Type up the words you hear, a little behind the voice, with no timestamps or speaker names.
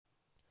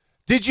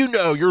Did you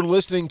know you're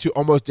listening to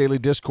Almost Daily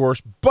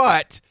Discourse,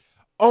 but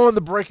on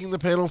the Breaking the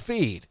Panel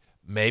feed?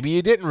 Maybe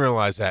you didn't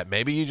realize that.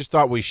 Maybe you just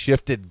thought we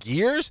shifted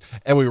gears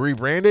and we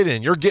rebranded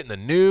and you're getting the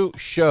new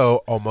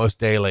show Almost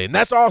Daily. And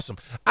that's awesome.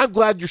 I'm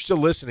glad you're still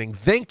listening.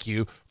 Thank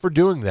you for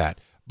doing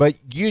that. But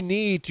you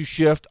need to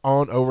shift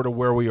on over to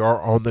where we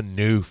are on the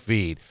new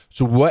feed.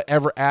 So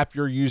whatever app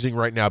you're using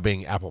right now,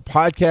 being Apple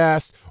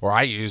Podcasts, or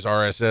I use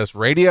RSS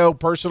Radio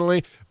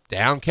personally,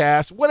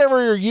 Downcast,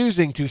 whatever you're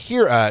using to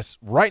hear us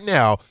right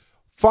now,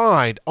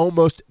 find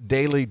Almost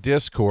Daily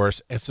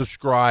Discourse and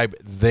subscribe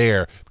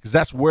there, because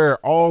that's where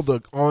all the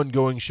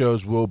ongoing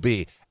shows will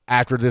be.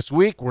 After this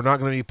week, we're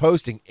not going to be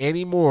posting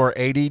any more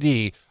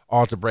ADD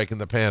onto Breaking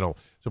the Panel.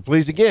 So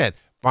please, again,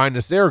 find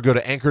us there. Go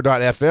to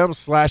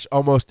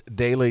anchor.fm/Almost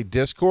Daily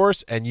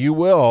Discourse, and you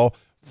will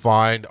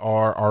find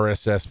our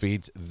RSS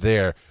feeds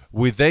there.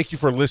 We thank you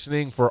for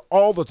listening, for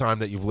all the time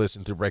that you've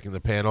listened to Breaking the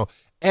Panel,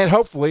 and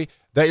hopefully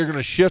that you're going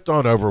to shift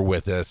on over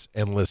with us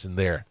and listen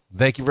there.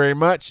 Thank you very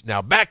much.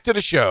 Now back to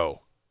the show.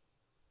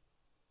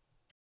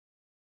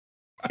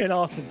 In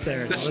all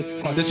sincerity,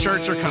 the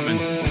shirts are coming.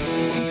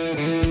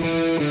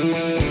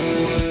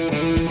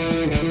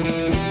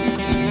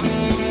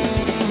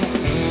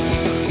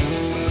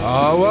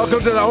 Welcome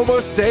to the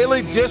Almost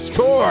Daily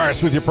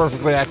Discourse with your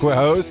perfectly adequate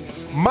hosts,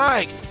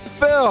 Mike,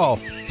 Phil,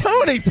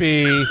 Tony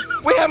P.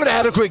 We have an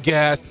adequate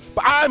guest,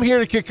 but I'm here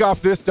to kick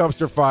off this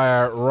dumpster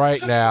fire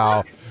right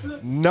now.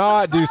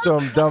 Not do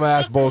some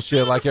dumbass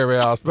bullshit like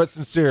everybody else, but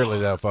sincerely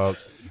though,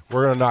 folks,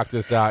 we're going to knock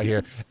this out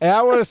here. And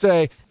I want to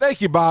say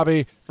thank you,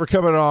 Bobby, for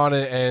coming on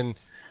and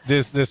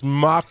this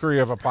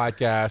mockery of a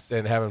podcast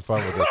and having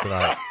fun with us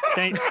tonight.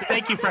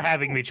 Thank you for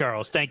having me,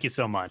 Charles. Thank you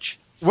so much.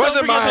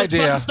 Wasn't my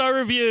idea. 5-star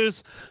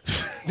reviews.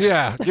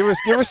 Yeah, give us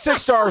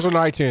 6 stars on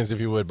iTunes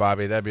if you would,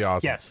 Bobby. That'd be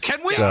awesome. Yes.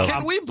 Can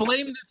we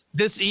blame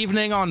this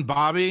evening on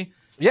Bobby?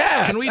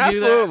 Yes, can we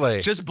absolutely. do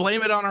that? Just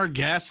blame it on our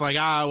guests, like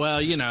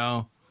well, you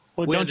know.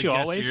 Well, don't you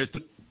always?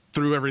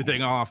 Threw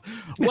everything off.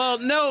 Well,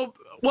 no.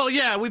 Well,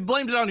 yeah, we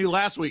blamed it on you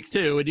last week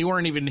too, and you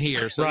weren't even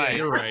here. So right, yeah,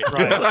 you're right.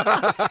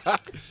 Right.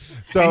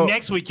 So and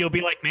next week you'll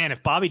be like, man,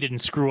 if Bobby didn't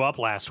screw up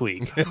last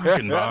week,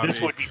 this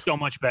would be so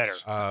much better.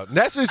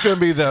 Next week's going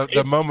to be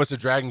the Moments of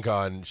Dragon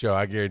Con show.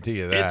 I guarantee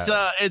you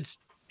that.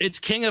 It's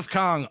King of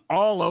Kong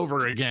all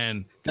over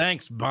again.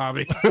 Thanks,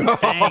 Bobby.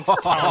 Thanks,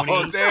 Tony.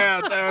 Oh,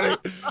 damn, Tony.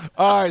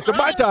 All right, so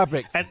my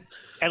topic.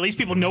 At least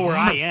people know where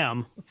I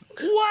am.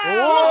 Whoa!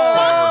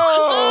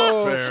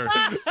 Fair.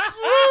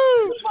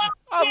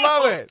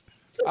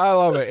 I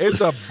love it. It's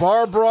a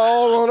bar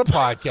brawl on a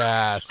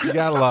podcast. You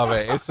gotta love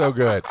it. It's so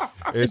good.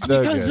 It's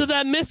so because good. of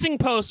that missing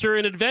poster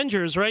in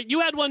Avengers, right?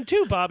 You had one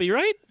too, Bobby,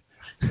 right?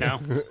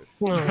 No.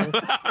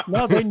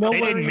 No, they know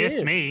They where didn't he miss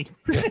is. me.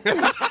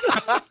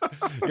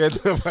 Yeah,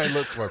 nobody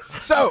looked for him.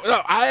 So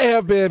I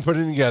have been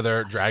putting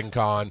together Dragon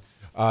Con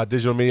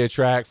digital media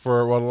track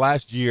for the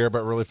last year,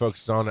 but really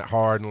focused on it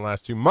hard in the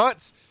last 2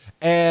 months.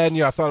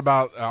 And I thought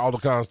about all the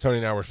cons Tony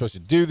and I were supposed to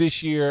do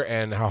this year,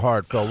 and how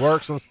hard Phil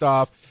works on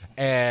stuff,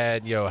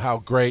 and how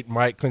great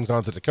Mike clings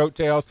on to the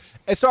coattails.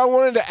 And so I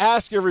wanted to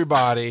ask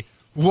everybody,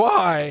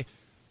 why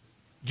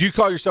do you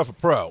call yourself a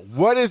pro?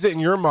 What is it in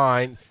your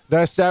mind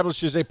that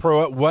establishes a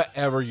pro at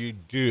whatever you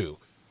do,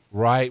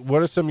 right?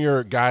 What are some of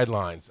your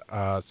guidelines?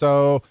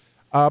 So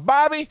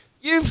Bobby,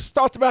 you've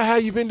talked about how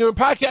you've been doing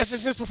podcasting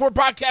since before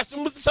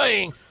podcasting was the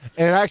thing.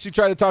 And I actually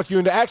tried to talk you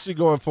into actually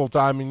going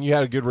full-time, and you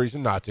had a good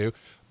reason not to.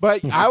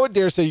 But I would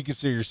dare say you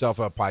consider yourself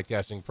a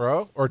podcasting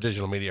pro or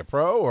digital media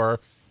pro, or,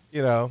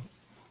 Yeah.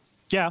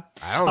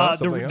 I don't know,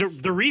 something else.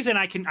 The reason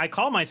I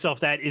call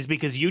myself that is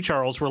because you,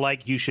 Charles, were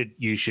like, you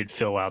should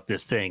fill out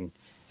this thing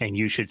and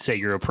you should say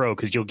you're a pro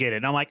because you'll get it.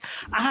 And I'm like,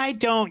 I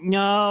don't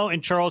know.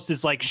 And Charles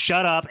is like,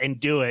 shut up and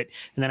do it.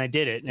 And then I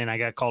did it, and I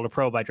got called a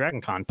pro by Dragon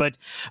Con. But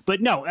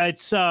no,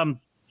 it's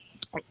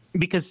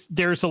because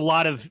there's a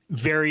lot of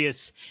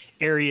various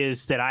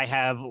areas that I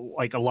have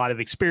like a lot of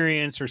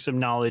experience or some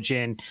knowledge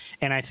in.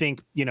 And I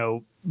think,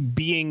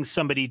 being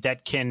somebody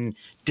that can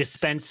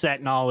dispense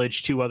that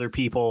knowledge to other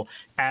people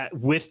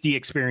with the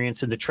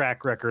experience and the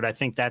track record, I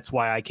think that's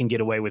why I can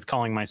get away with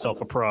calling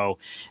myself a pro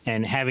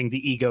and having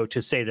the ego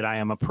to say that I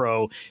am a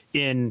pro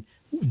in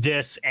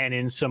this and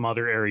in some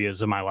other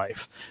areas of my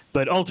life.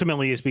 But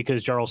ultimately it's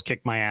because Charles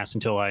kicked my ass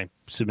until I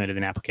submitted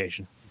an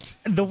application.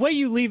 The way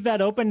you leave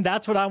that open,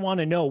 that's what I want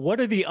to know.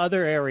 What are the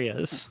other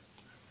areas?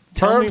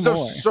 Tell Terms me of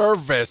more.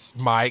 service,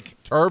 Mike.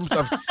 Terms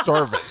of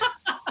service.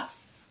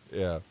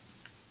 Yeah.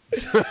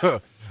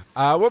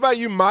 What about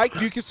you, Mike? Do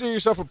you consider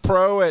yourself a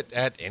pro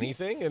at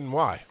anything, and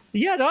why?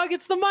 Yeah, dog,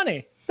 it's the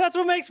money. That's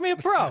what makes me a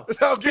pro.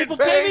 I'll get People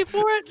paid. pay me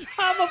for it.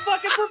 I'm a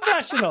fucking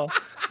professional.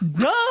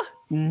 Duh.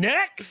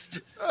 Next.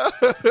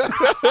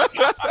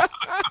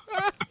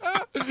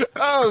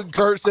 Oh,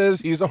 Kurt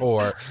says he's a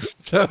whore.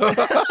 So,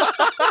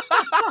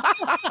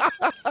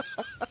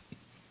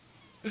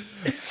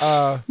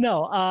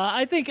 No,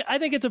 I think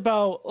it's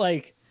about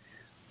like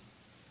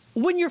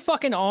when you're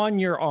fucking on,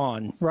 you're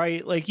on,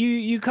 right? Like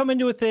you come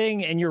into a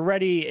thing and you're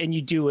ready and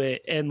you do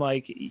it, and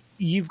like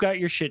you've got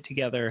your shit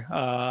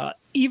together.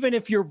 Even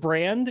if your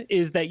brand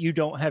is that you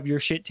don't have your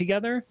shit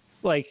together,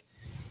 like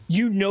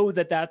you know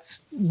that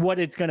that's what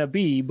it's gonna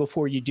be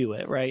before you do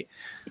it, right?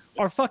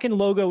 Our fucking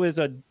logo is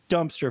a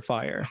dumpster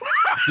fire.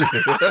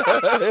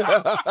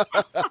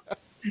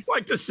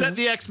 Like to set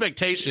the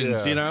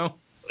expectations, you know.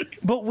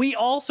 But we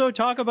also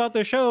talk about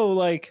the show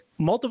like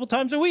multiple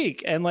times a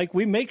week, and like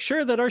we make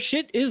sure that our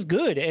shit is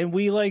good and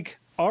we like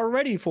are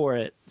ready for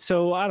it.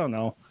 So I don't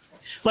know.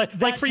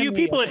 Like for you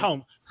people at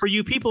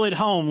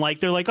home, like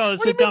they're like, oh,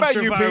 it's a do you mean by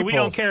dumpster you fire. We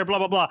people? don't care, blah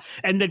blah blah.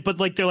 And then,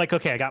 but like they're like,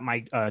 okay, I got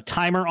my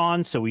timer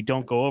on, so we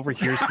don't go over.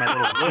 Here's my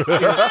little list.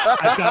 Here.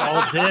 I've got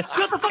all this,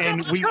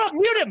 and we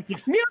Mute him,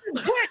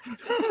 quick.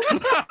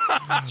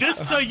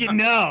 just so you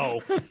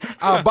know.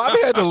 Bobby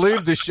had to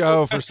leave the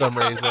show for some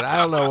reason. I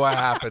don't know what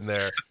happened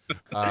there.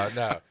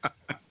 No.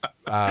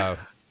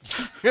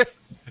 It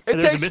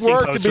There's a takes missing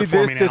work to poster be for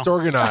this me now.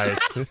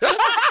 disorganized.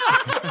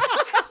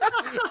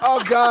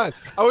 Oh, God.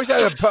 I wish I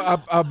had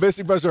a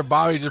missing poster of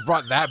Bobby just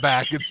brought that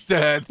back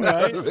instead.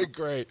 That would have been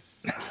great.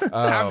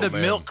 Have the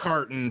man. milk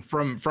carton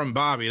from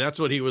Bobby. That's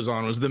what he was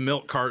on, was the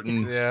milk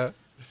carton. Yeah.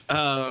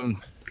 And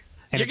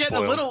You're it's getting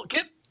spoiled.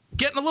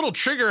 getting a little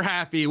trigger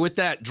happy with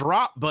that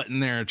drop button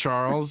there,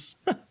 Charles.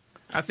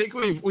 I think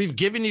we've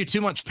given you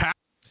too much power.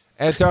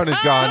 And Tony's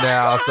gone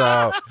now,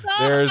 so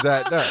there's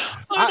that. No.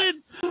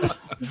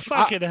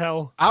 Fucking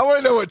hell. I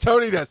want to know what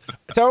Tony does.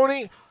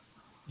 Tony,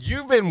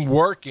 you've been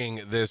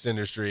working this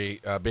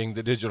industry, being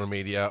the digital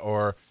media,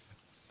 or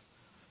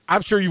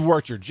I'm sure you've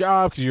worked your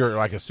job because you're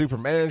like a super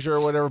manager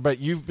or whatever, but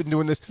you've been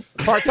doing this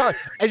part time,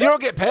 and you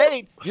don't get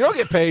paid. You don't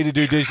get paid to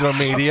do digital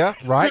media,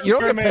 right? You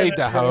don't get paid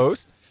to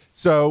host.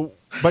 So,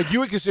 but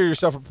you would consider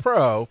yourself a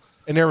pro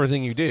in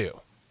everything you do.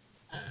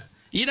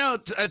 You know,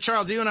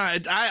 Charles, you and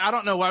I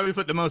don't know why we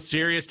put the most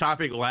serious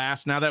topic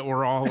last. Now that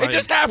we're all like, It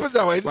just happens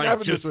that way. It just like,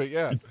 happened just this week.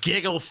 Yeah.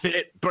 giggle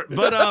fit, but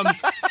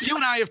you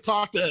and I have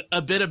talked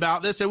a bit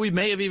about this, and we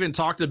may have even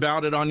talked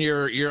about it on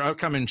your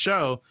upcoming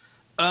show.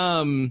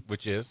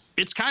 Which is?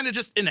 It's kind of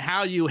just in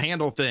how you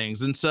handle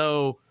things, and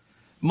so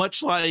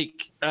much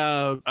like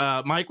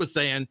Mike was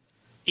saying,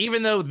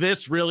 even though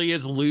this really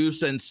is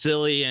loose and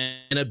silly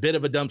and a bit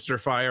of a dumpster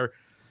fire,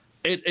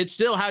 it's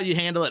still how you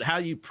handle it, how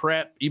you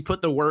prep, you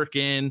put the work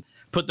in.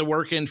 Put the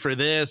work in for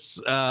this,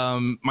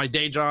 my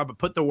day job,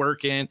 put the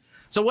work in.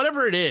 So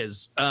whatever it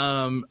is,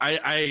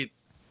 I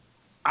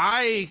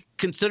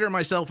consider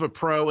myself a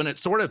pro, and it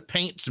sort of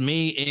paints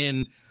me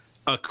in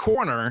a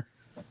corner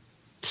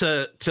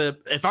to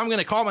if I'm going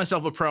to call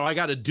myself a pro, I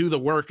got to do the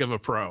work of a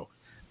pro.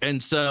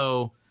 And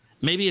so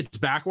maybe it's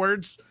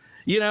backwards,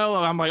 you know,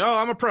 I'm like, oh,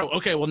 I'm a pro.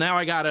 Okay, well now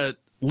I got to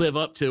live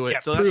up to it. Yeah,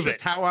 so that's prove just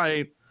it. how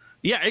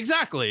yeah,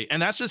 exactly.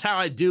 And that's just how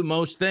I do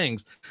most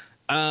things.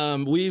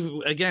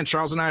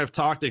 Charles and I have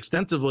talked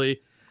extensively.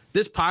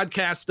 This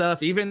podcast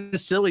stuff, even the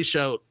silly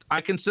show,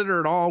 I consider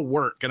it all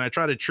work, and I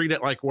try to treat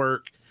it like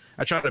work.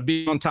 I try to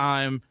be on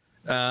time,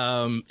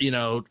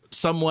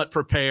 somewhat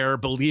prepare,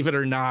 believe it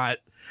or not.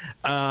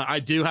 I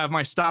do have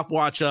my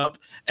stopwatch up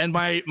and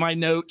my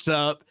notes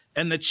up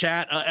and the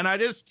chat. And I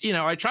just,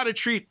 I try to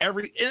treat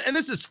and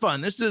this is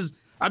fun.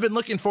 I've been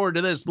looking forward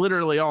to this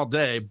literally all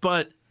day,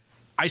 but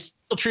I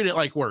still treat it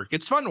like work.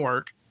 It's fun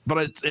work, but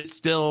it's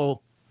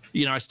still,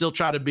 I still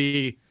try to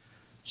be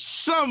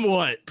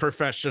somewhat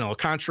professional,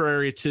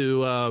 contrary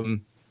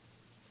to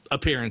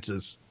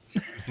appearances.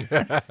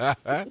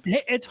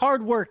 It's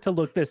hard work to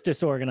look this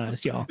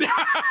disorganized, y'all.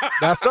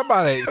 Now,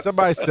 somebody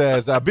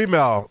says,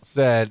 B-Mel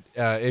said,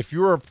 if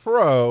you were a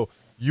pro,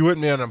 you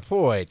wouldn't be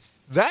unemployed.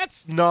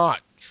 That's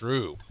not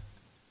true,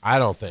 I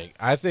don't think.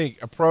 I think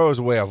a pro is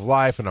a way of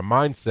life and a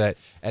mindset,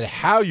 and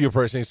how you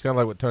approach things, kind of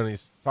like what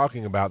Tony's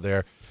talking about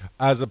there,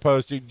 as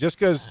opposed to just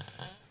because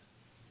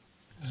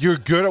you're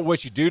good at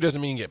what you do doesn't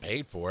mean you get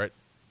paid for it.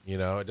 It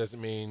doesn't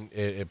mean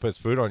it puts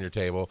food on your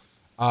table.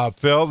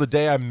 Phil, the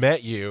day I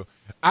met you,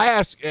 I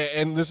asked,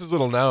 and this is a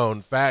little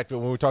known fact, but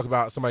when we talk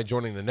about somebody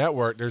joining the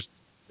network, there's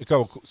a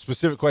couple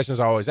specific questions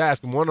I always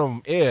ask, and one of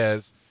them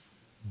is,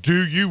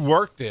 do you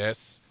work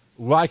this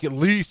like at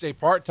least a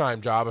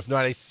part-time job, if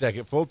not a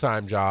second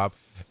full-time job?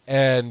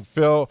 And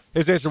Phil,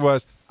 his answer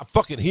was, I'm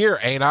fucking here,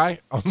 ain't I,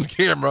 on the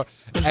camera.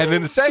 And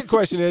then the second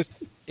question is,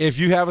 if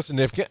you have a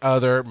significant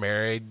other,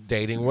 married,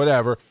 dating,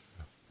 whatever,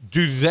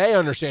 do they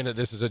understand that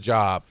this is a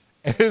job?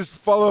 And his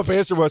follow-up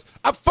answer was,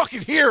 I'm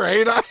fucking here,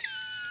 ain't I?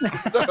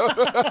 So,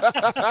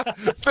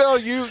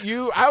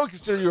 Phil, I would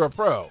consider you a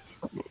pro.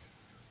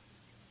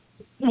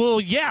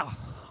 Well, yeah.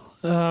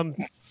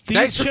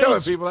 Thanks for coming,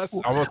 people. That's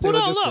almost Well,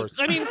 daily no, discourse. look.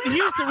 I mean,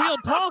 here's the real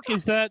talk: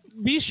 is that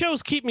these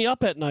shows keep me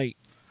up at night,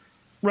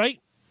 right?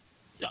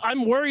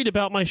 I'm worried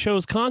about my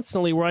shows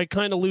constantly, where I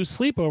kind of lose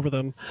sleep over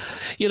them.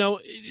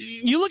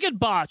 You look at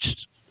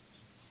Botched.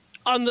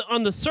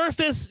 On the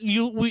surface,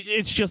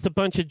 it's just a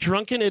bunch of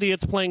drunken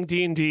idiots playing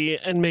D&D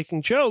and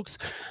making jokes,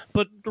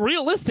 but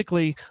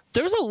realistically,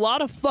 there's a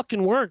lot of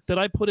fucking work that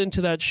I put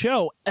into that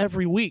show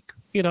every week.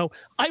 You know,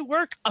 I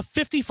work a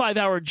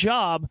 55-hour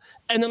job,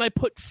 and then I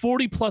put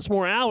 40 plus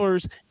more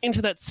hours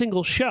into that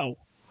single show,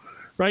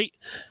 right?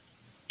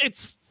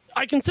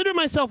 I consider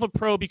myself a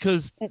pro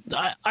because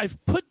I've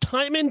put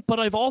time in, but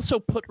I've also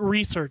put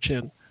research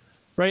in,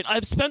 right?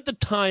 I've spent the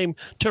time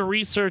to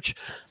research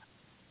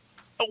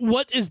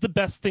what is the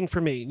best thing for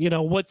me. You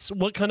know,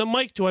 what kind of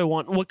mic do I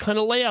want? What kind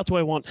of layout do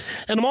I want?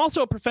 And I'm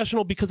also a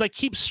professional because I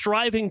keep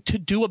striving to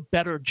do a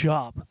better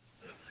job,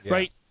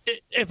 right?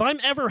 If I'm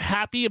ever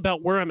happy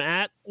about where I'm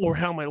at or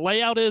how my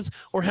layout is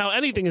or how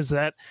anything is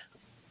that,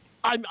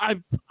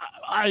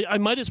 I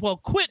might as well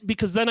quit,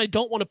 because then I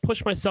don't want to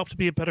push myself to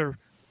be a better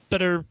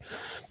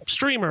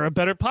streamer, a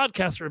better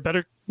podcaster, a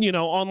better, you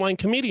know, online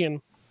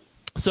comedian.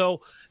 So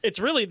it's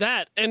really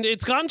that. And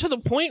it's gotten to the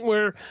point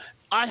where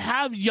I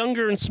have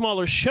younger and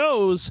smaller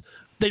shows.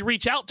 They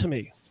reach out to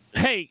me.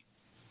 Hey,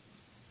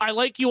 I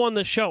like you on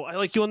this show. I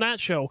like you on that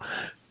show.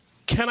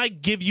 Can I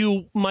give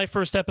you my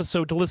first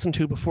episode to listen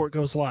to before it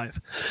goes live?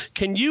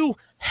 Can you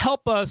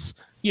help us,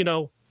 you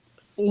know,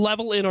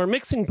 level in our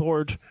mixing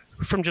board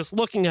from just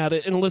looking at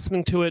it and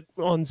listening to it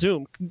on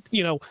Zoom?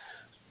 You know,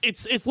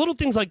 it's little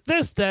things like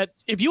this that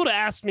if you would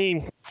have asked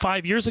me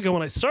 5 years ago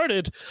when I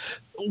started,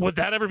 would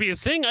that ever be a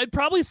thing? I'd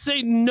probably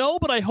say no,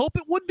 but I hope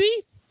it would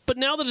be. But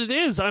now that it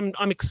is, I'm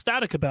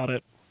ecstatic about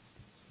it.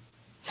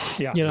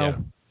 Yeah. You know.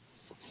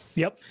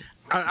 Yeah. Yep.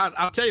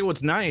 I'll tell you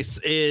what's nice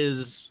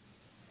is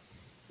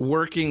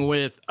working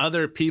with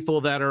other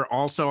people that are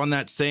also on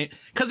that same,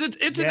 because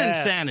it's an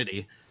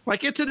insanity.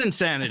 Like, it's an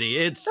insanity.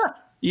 It's,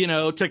 you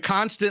know, to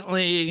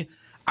constantly,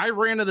 I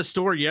ran to the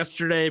store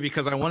yesterday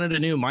because I wanted a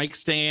new mic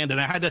stand, and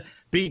I had to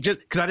be, just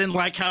because I didn't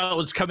like how it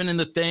was coming in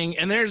the thing.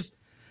 And there's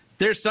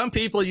some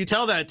people you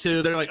tell that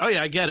to, they're like, oh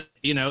yeah, I get it.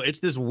 You know, it's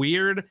this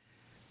weird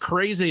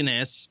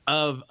craziness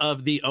of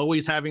the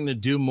always having to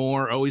do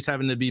more, always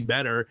having to be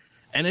better.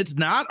 And it's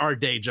not our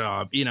day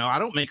job. You know, I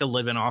don't make a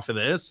living off of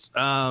this.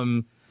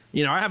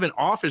 You know, I have an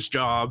office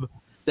job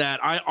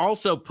that I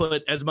also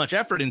put as much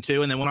effort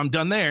into. And then when I'm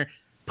done there,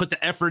 put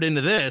the effort into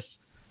this.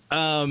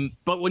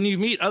 But when you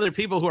meet other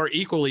people who are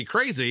equally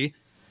crazy,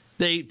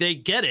 they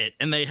get it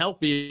and they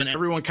help you, and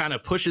everyone kind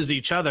of pushes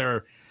each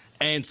other,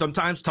 and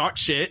sometimes talk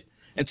shit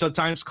and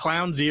sometimes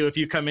clowns you if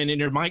you come in and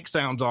your mic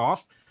sounds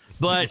off.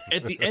 But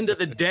at the end of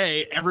the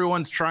day,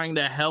 everyone's trying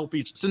to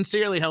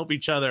sincerely help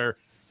each other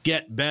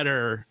get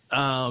better,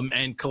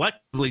 and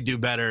collectively do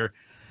better.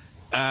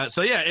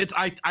 So yeah,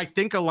 I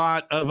think a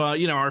lot of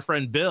you know, our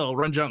friend Bill,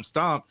 Run Jump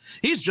Stomp,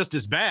 he's just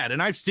as bad,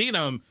 and I've seen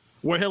him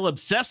where he'll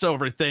obsess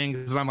over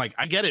things, and I'm like,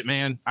 I get it,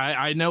 man.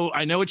 I know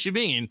what you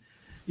mean,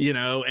 you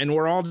know. And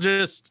we're all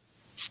just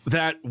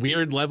that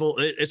weird level.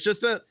 It's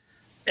just a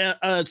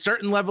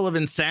certain level of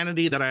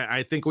insanity that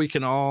I think we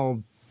can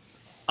all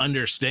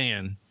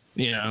understand,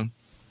 you know.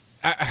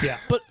 Yeah.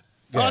 But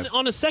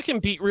on a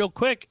second beat, real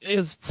quick,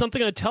 is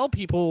something I tell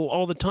people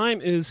all the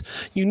time is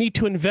you need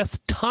to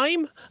invest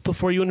time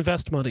before you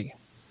invest money,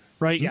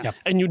 right? Yeah.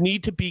 And you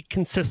need to be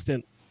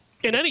consistent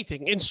in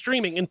anything, in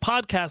streaming, in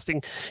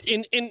podcasting,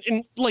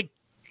 in like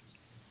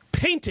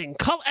painting,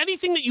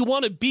 anything that you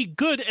want to be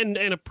good and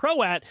a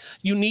pro at,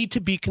 you need to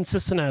be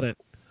consistent at it.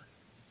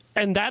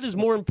 And that is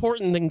more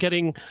important than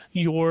getting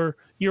your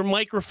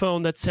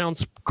microphone that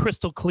sounds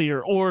crystal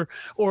clear, or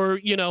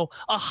you know,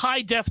 a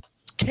high def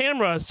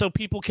camera so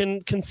people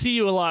can see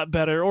you a lot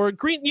better, or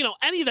green, you know,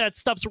 any of that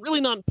stuff's really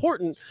not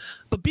important.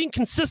 But being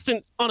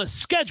consistent on a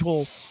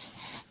schedule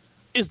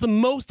is the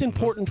most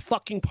important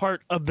fucking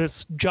part of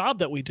this job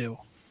that we do.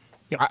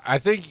 I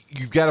think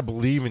you've got to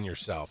believe in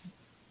yourself,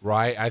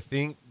 right? I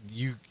think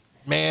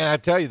man, I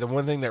tell you, the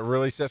one thing that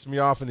really sets me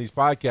off in these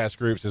podcast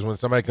groups is when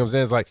somebody comes in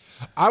and is like,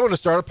 I want to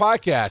start a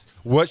podcast.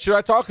 What should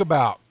I talk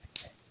about?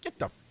 Get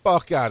the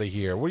fuck out of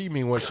here. What do you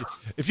mean?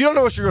 If you don't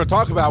know what you're going to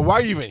talk about, why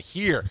are you even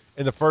here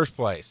in the first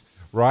place,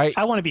 right?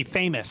 I want to be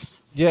famous.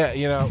 Yeah,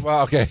 you know,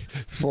 well, okay.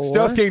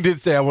 Stealth King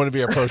did say I want to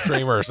be a pro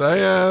streamer, so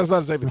yeah, that's not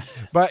the same.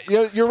 But you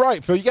know, you're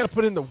right, Phil. You got to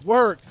put in the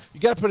work. You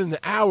got to put in the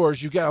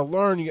hours. You got to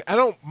learn. I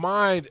don't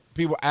mind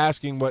people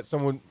asking what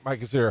someone might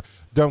consider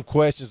dumb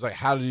questions, like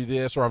how to do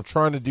this, or I'm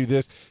trying to do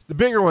this. The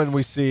bigger one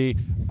we see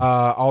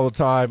all the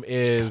time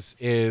is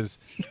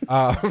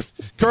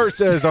Kurt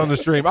says on the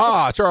stream,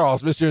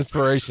 Charles, Mr.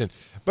 Inspiration.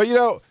 But you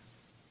know,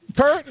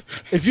 Kurt,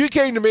 if you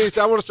came to me and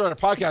said I want to start a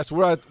podcast,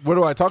 what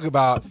do I talk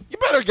about? You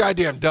better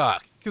goddamn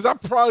duck, because I'm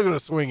probably going to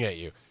swing at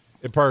you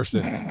in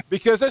person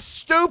because that's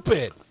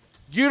stupid.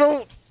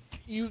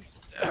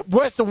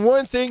 What's the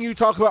one thing you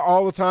talk about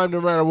all the time,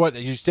 no matter what,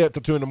 that you stay up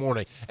till 2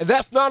 a.m? And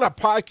that's not a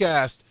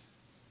podcast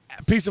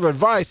piece of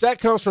advice. That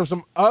comes from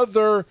some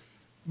other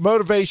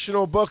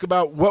motivational book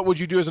about what would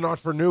you do as an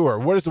entrepreneur.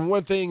 What is the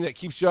one thing that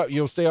keeps you up?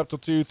 You'll stay up till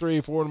 2,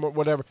 3, 4,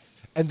 whatever.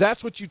 And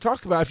that's what you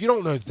talk about. If you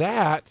don't know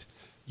that,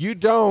 you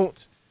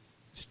don't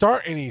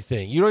start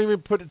anything. You don't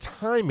even put the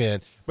time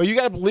in. But you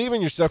got to believe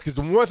in yourself, because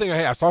the one thing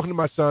I was talking to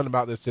my son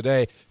about this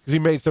today, because he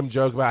made some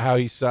joke about how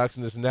he sucks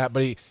and this and that.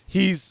 But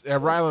he's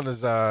Rylan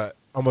is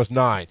almost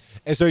 9,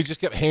 and so he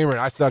just kept hammering,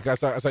 I suck. I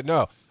was like,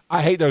 no,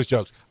 I hate those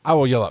jokes. I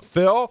will yell at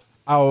Phil.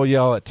 I will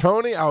yell at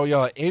Tony. I will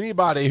yell at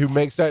anybody who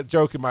makes that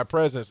joke in my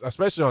presence,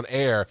 especially on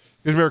air.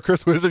 Because remember,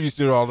 Chris Wisdom used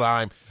to do it all the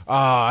time.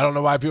 I don't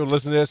know why people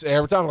listen to this.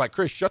 Every time I'm like,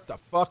 Chris, shut the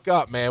fuck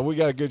up, man. We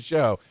got a good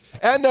show.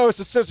 And I know it's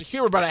a sense of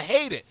humor, but I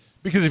hate it.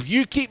 Because if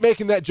you keep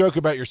making that joke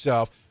about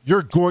yourself,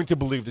 you're going to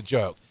believe the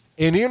joke.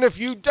 And even if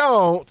you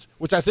don't,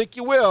 which I think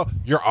you will,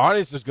 your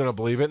audience is going to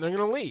believe it and they're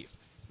going to leave.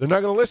 They're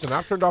not going to listen.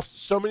 I've turned off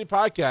so many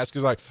podcasts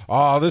because, like,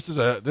 oh, we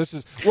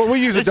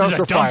use a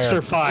dumpster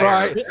fire,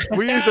 right?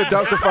 We use a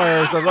dumpster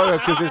fire as a logo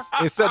because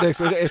it's set next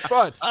to it. It's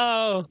fun.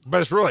 Oh,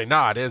 but it's really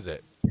not, is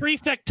it?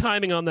 Prefect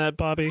timing on that,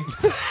 Bobby.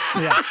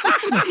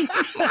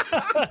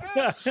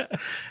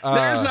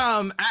 There's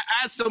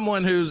as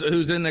someone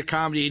who's into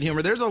comedy and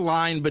humor, there's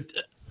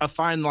a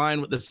fine line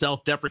with the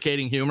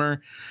self-deprecating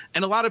humor,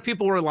 and a lot of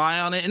people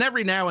rely on it. And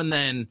every now and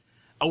then,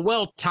 a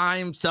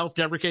well-timed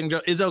self-deprecating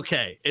joke is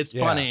okay. It's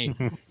funny,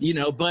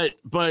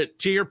 but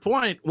to your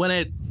point,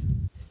 when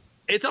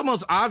it's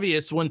almost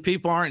obvious when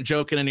people aren't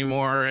joking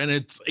anymore, and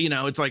it's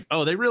like,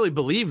 oh, they really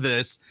believe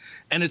this,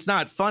 and it's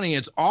not funny.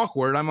 It's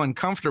awkward. I'm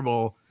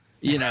uncomfortable,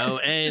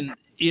 and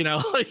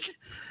like,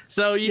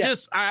 so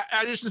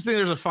I just think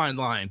there's a fine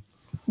line.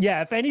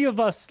 Yeah, if any of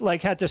us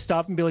had to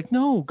stop and be like,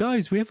 no,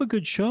 guys, we have a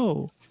good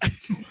show.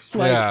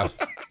 Yeah.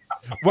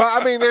 Well,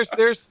 I mean, there's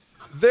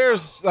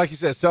like you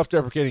said,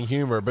 self-deprecating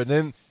humor, but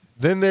then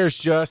there's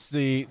just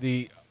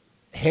the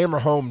hammer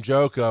home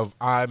joke of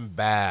I'm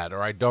bad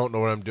or I don't know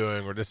what I'm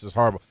doing or this is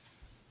horrible.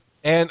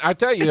 And I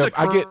tell you,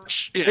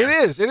 it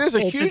is a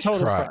huge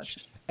crutch.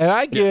 And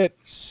I get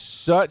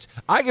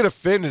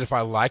offended if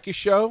I like a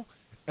show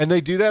and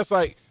they do that. It's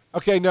like,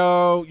 okay,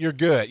 no, you're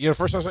good.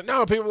 First time I was like,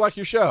 no, people like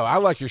your show. I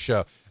like your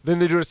show. Then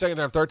they do it a second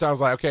time, third time. I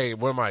was like, okay,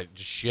 what am I,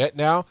 just shit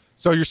now?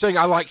 So you're saying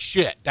I like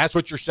shit. That's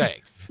what you're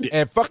saying.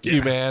 And fuck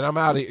you, man. I'm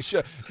out of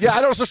here. Yeah,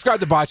 I don't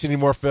subscribe to Botch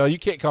anymore, Phil. You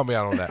can't call me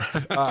out on that.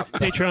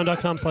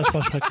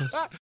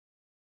 Patreon.com/BotchPodcast.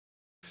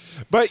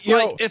 But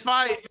if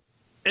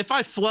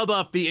I flub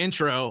up the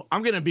intro,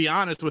 I'm gonna be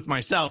honest with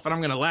myself and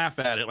I'm gonna laugh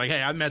at it. Like,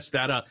 hey, I messed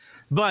that up.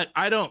 But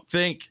I don't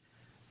think,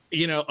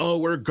 oh,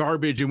 we're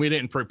garbage and we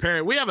didn't prepare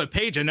it. We have a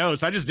page of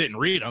notes. I just didn't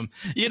read them.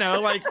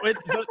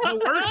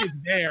 The work is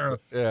there.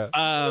 Yeah.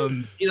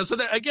 So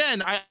that,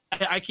 again,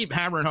 I keep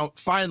hammering home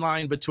fine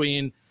line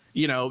between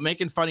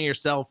making fun of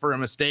yourself for a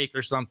mistake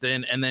or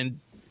something, and then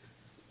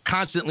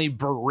constantly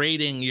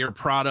berating your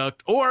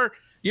product or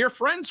your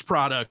friend's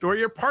product or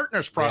your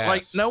partner's product.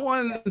 Yes. Like no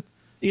one,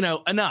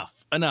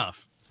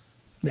 enough.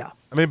 Yeah.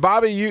 I mean,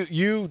 Bobby,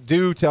 you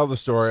do tell the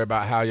story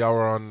about how y'all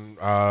were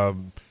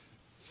on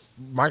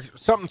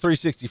something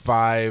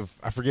 365.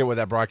 I forget what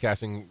that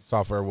broadcasting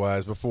software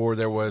was before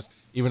there was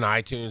even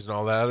iTunes and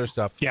all that other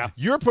stuff. Yeah.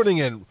 You're putting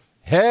in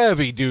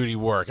heavy duty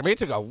work. I mean, it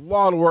took a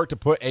lot of work to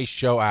put a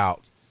show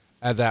out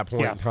at that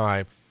point in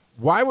time.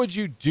 Why would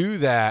you do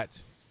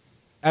that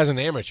as an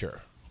amateur?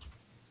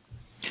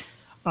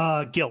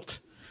 Guilt.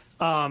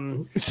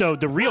 So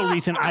the real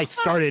reason I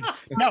started,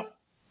 no,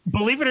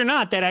 believe it or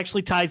not, that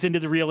actually ties into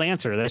the real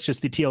answer. That's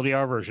just the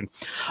TLDR version.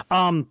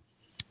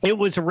 It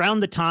was around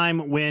the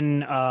time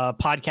when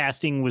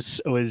podcasting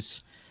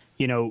was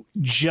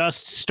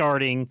just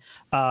starting,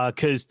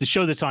 because the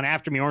show that's on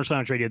after me, Orange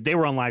Lounge Radio, they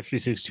were on Live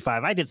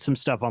 365. I did some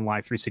stuff on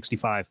Live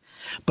 365,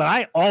 but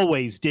I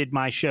always did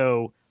my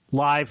show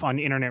live on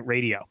internet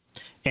radio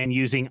and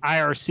using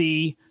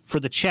IRC for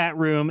the chat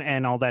room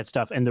and all that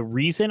stuff. And the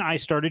reason I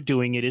started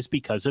doing it is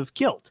because of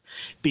guilt.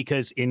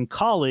 Because in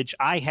college,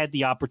 I had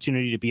the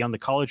opportunity to be on the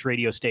college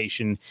radio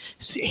station,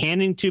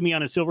 handing to me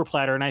on a silver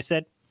platter, and I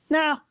said,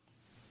 "No,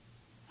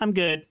 I'm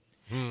good."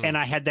 And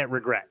I had that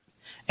regret.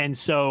 And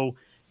so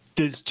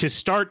to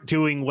start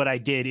doing what I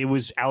did, it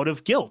was out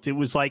of guilt. It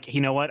was like,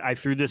 you know what? I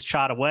threw this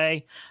shot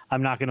away.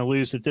 I'm not going to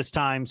lose it this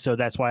time. So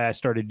that's why I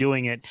started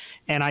doing it.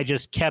 And I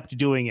just kept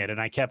doing it,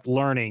 and I kept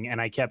learning, and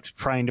I kept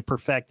trying to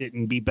perfect it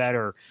and be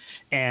better.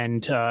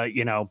 And,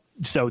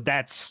 so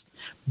that's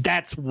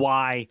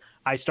why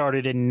I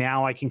started. And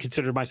now I can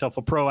consider myself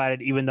a pro at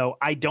it, even though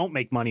I don't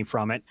make money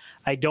from it.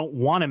 I don't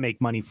want to make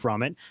money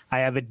from it. I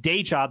have a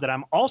day job that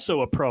I'm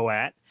also a pro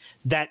at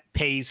that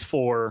pays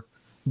for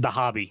the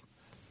hobby.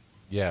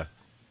 Yeah,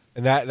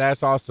 and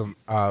that's awesome.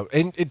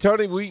 And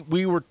Tony,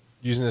 we were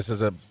using this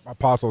as a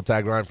possible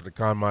tagline for the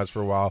ConMods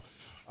for a while,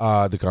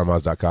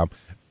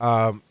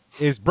 theconmods.com,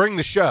 is bring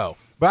the show.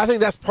 But I think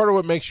that's part of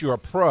what makes you a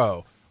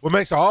pro. What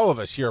makes all of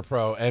us here a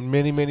pro, and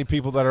many, many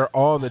people that are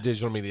on the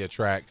digital media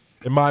track,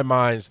 in my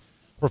mind,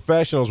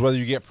 professionals, whether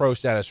you get pro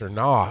status or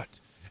not,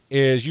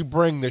 is you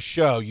bring the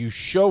show. You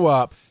show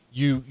up.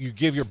 You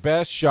give your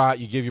best shot.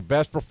 You give your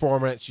best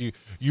performance. You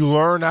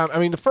learn. I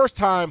mean, the first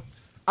time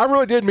I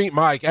really did meet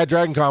Mike at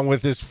DragonCon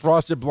with his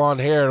frosted blonde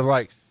hair. I was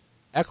like,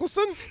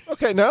 Eccleston?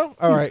 Okay, no?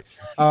 All right.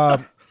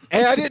 And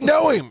I didn't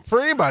know him for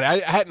anybody. I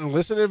hadn't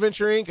listened to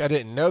Adventure Inc. I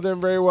didn't know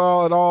them very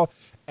well at all.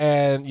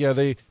 And,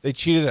 they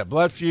cheated at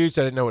Blood Feuds.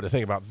 I didn't know what to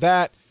think about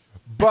that.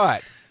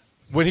 But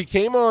when he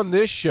came on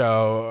this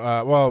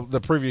show,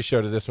 the previous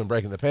show to this one,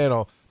 Breaking the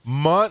Panel,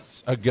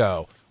 months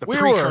ago. The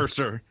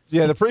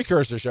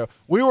precursor show.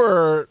 We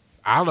were,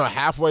 I don't know,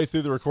 halfway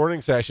through the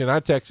recording session. I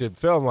texted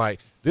Phil, I'm like,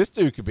 this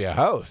dude could be a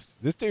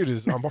host. This dude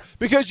is on board.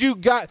 Because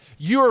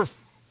you're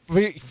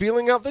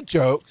feeling out the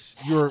jokes.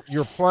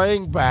 You're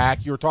playing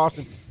back. You're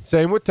tossing.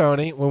 Same with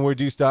Tony when we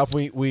do stuff.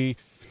 We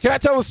can I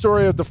tell the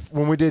story of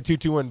when we did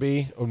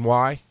 221B and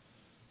why,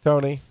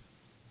 Tony?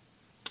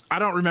 I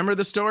don't remember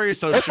the story,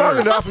 so that's sure.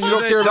 long enough, and you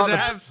don't care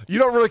about you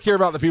don't really care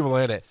about the people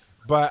in it.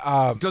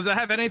 But does it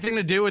have anything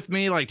to do with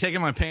me like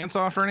taking my pants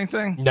off or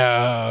anything?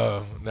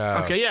 No.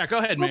 Okay, yeah, go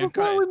ahead, man.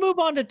 Before we move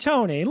on to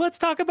Tony, let's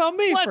talk about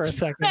me for a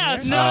second. Yeah,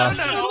 here. no,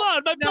 come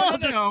on, my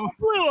balls are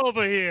blue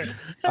over here.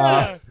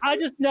 I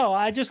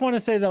just want to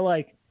say that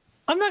like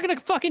I'm not gonna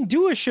fucking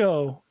do a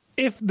show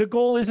if the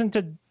goal isn't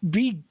to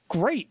be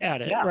great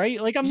at it, right?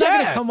 Like I'm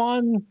not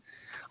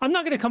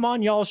gonna come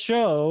on y'all's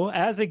show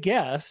as a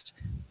guest,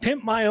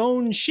 pimp my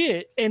own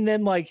shit, and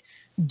then like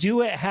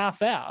do it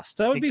half-assed.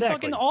 That would be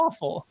fucking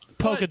awful.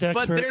 Pokedex,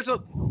 but there's a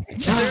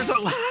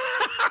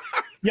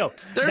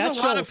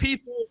lot of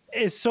people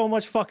is so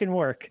much fucking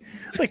work.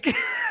 Like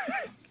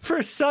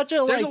for such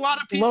a there's a lot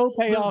of people low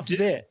payoff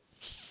bit.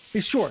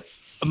 It's short.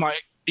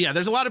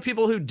 There's a lot of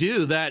people who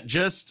do that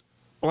just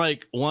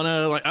like I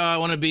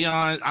want to be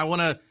on. I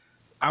want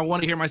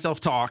to hear myself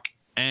talk,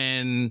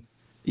 and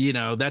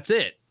that's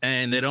it.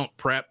 And they don't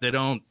prep. They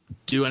don't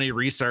do any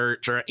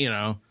research, or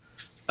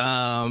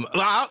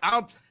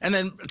and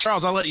then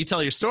Charles, I'll let you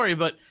tell your story,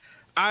 but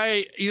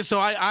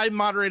I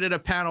moderated a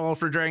panel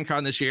for Dragon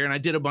Con this year, and I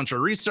did a bunch of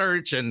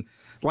research and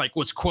like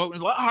was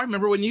quoting. Oh, I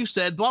remember when you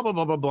said blah blah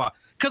blah blah blah,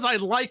 because I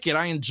like it.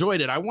 I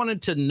enjoyed it. I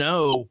wanted to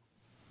know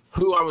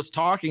who I was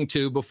talking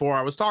to before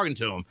I was talking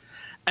to them,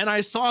 and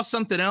I saw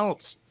something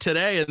else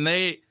today, and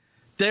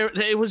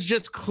it was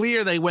just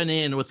clear they went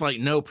in with like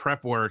no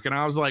prep work, and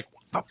I was like,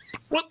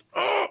 what?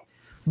 Oh.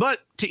 But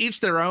to each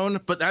their own.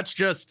 But that's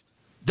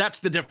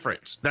the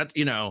difference. That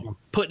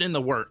putting in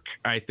the work,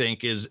 I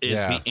think, is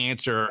the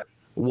answer.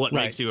 What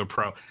makes you a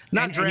pro?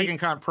 Not Dragon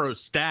Con pro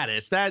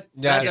status. That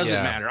doesn't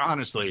matter,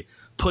 honestly.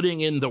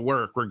 Putting in the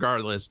work,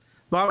 regardless.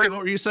 Bobby, what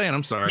were you saying?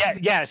 I'm sorry.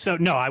 Yeah. So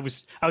no, I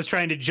was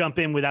trying to jump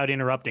in without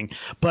interrupting.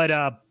 But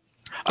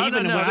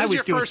even when I was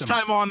your first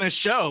time on this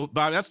show,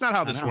 Bobby. That's not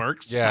how this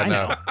works. Yeah,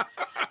 no.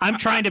 I'm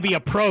trying to be a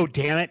pro,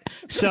 damn it.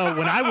 So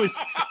when I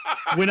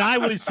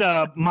was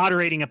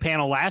moderating a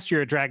panel last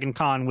year at Dragon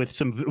Con with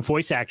some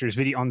voice actors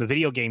on the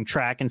video game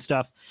track and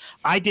stuff,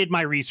 I did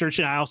my research,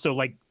 and I also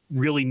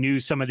really knew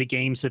some of the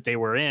games that they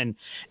were in.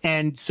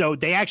 And so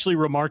they actually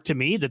remarked to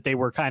me that they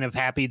were kind of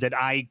happy that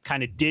I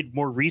kind of did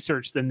more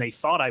research than they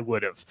thought I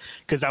would have,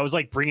 because I was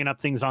bringing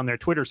up things on their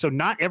Twitter. So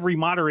not every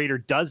moderator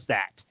does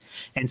that.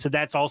 And so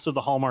that's also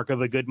the hallmark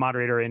of a good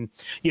moderator. And,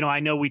 I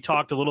know we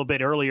talked a little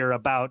bit earlier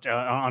about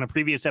on a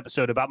previous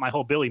episode about my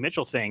whole Billy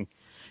Mitchell thing,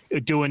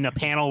 doing a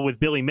panel with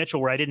Billy Mitchell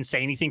where I didn't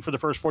say anything for the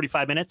first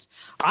 45 minutes.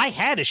 I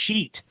had a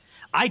sheet.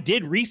 I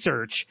did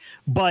research,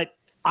 but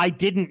I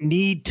didn't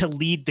need to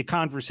lead the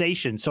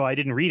conversation, so I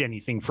didn't read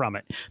anything from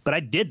it. But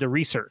I did the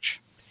research.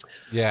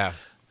 Yeah.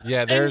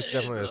 There's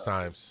definitely those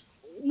times.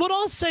 What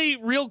I'll say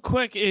real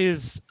quick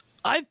is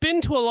I've been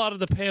to a lot of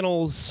the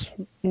panels.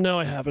 No,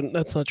 I haven't.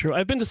 That's not true.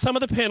 I've been to some of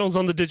the panels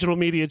on the digital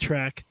media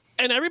track,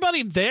 and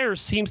everybody there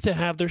seems to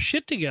have their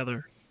shit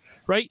together,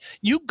 right?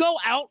 You go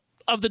out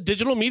of the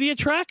digital media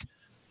track,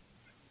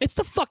 it's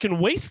the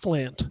fucking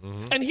wasteland.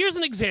 Mm-hmm. And here's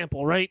an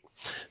example, right?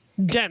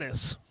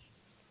 Dennis.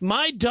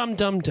 My dumb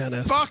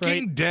Dennis. Fucking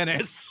right?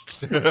 Dennis.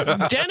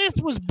 Dennis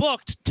was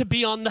booked to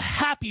be on the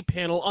Happy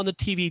panel on the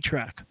TV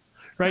track,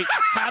 right?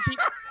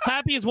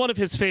 Happy is one of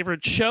his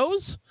favorite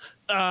shows.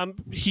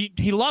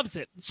 He loves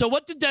it. So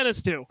what did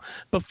Dennis do?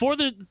 Before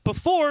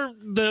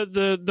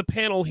the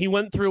panel, he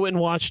went through and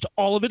watched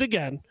all of it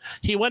again.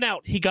 He went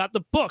out. He got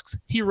the books.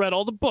 He read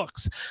all the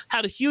books.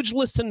 Had a huge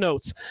list of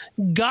notes.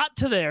 Got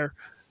to there,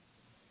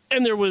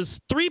 and there was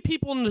 3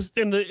 people in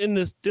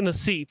the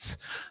seats.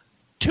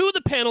 2 of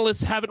the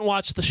panelists haven't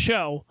watched the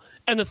show,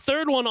 and the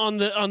third one on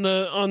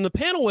the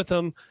panel with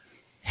him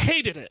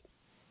hated it,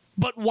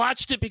 but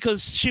watched it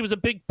because she was a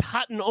big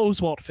Patton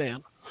Oswalt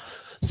fan.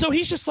 So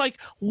he's just like,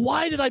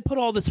 why did I put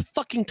all this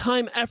fucking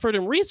time, effort,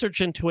 and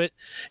research into it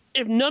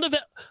if none of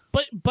it?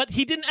 But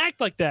he didn't act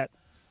like that.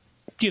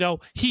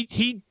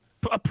 He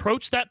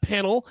approached that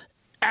panel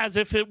as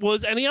if it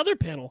was any other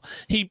panel.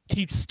 He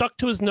stuck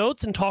to his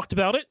notes and talked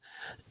about it.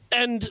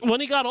 And when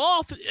he got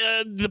off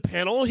the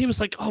panel, he was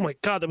like, "Oh my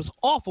god, that was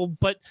awful."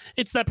 But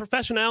it's that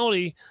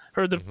professionality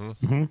or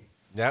the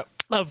Yep.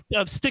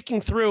 of sticking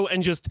through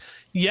and just,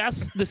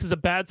 yes, this is a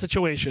bad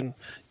situation.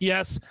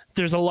 Yes,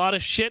 there's a lot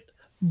of shit,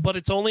 but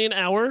it's only an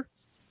hour.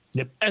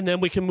 Yep. And then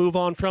we can move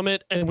on from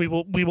it, and we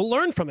will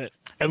learn from it.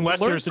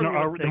 Unless there's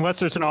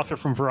an author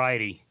from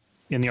Variety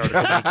in the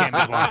article, you can't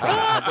move on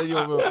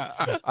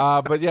from it.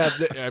 But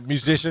yeah,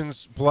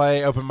 musicians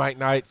play open mic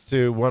nights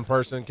to one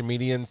person.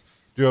 Comedians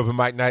do open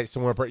mic nights to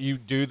one person.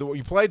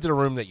 You play to the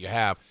room that you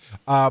have.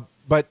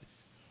 But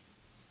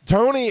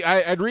Tony,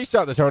 I'd reached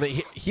out to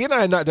Tony. He and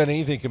I had not done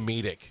anything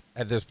comedic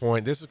at this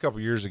point. This is a couple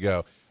years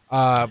ago.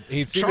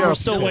 He'd see me Charles on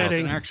still Phil,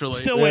 waiting. actually.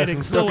 Still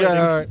waiting. Still Okay,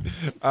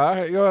 waiting. all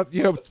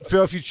right.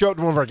 Phil, if you show up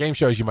to one of our game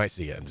shows, you might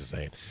see it. I'm just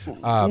saying.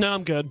 No,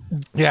 I'm good.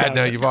 Yeah, Got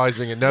no, it. you've always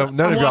been good. None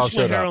I'm of y'all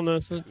washing my showed hair up. on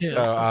this.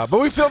 Yeah. So,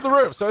 but we filled the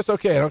room, so it's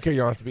okay. I don't care. You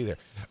don't have to be there.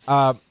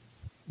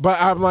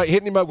 But I'm like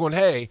hitting him up, going,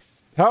 "Hey,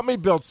 help me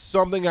build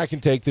something I can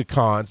take to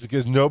cons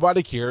because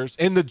nobody cares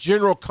in the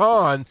general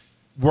con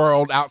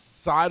world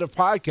outside of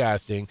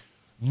podcasting.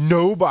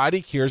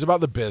 Nobody cares about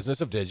the business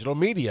of digital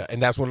media,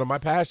 and that's one of my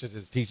passions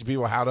is teaching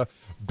people how to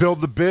build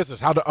the business,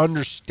 how to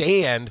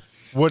understand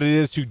what it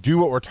is to do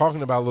what we're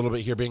talking about a little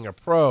bit here, being a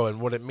pro,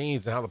 and what it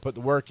means, and how to put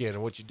the work in,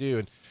 and what you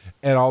do,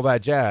 and all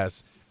that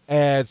jazz."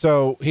 And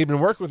so he'd been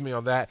working with me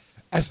on that.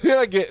 And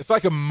then it's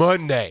like a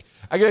Monday.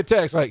 I get a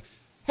text like,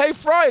 "Hey,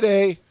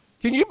 Friday,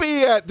 can you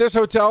be at this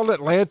hotel in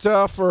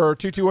Atlanta for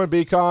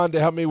 221BCon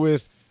to help me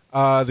with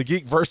the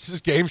Geek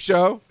Versus game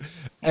show?"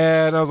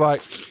 And I was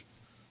like,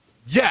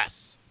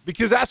 yes.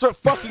 Because that's what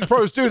fucking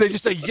pros do. They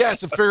just say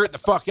yes and figure it the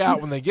fuck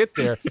out when they get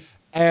there.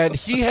 And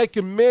he had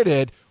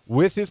committed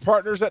with his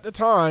partners at the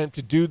time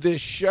to do this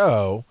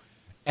show.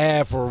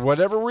 And for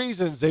whatever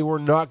reasons, they were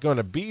not going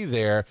to be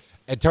there.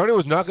 And Tony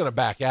was not going to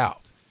back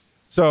out.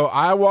 So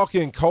I walk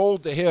in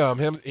cold to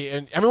him.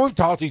 And I mean, we've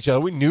talked to each other.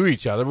 We knew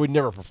each other. We'd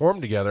never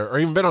performed together or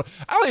even been on.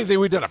 I don't even think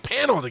we'd done a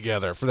panel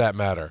together for that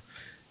matter.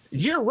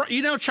 You're right.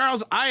 You know,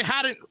 Charles,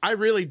 I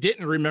really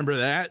didn't remember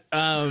that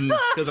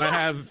because I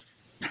have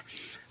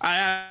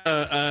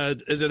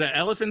is it an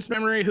elephant's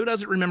memory? Who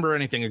doesn't remember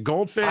anything? A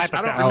goldfish? I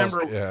don't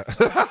remember. Yeah.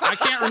 I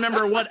can't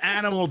remember what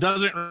animal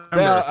doesn't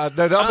remember.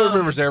 The dolphin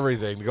remembers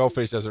everything. The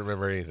goldfish doesn't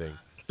remember anything.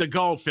 The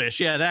goldfish.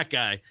 Yeah, that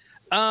guy.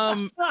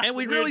 And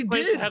we really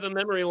Place to did. have a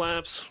memory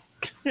lapse.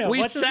 Yeah, We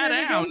what's his sat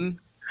name again?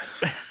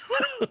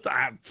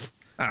 down.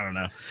 I don't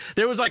know.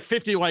 There was like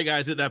 50 white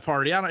guys at that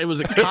party. It was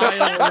a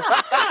Kyle,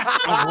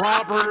 a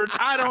Robert.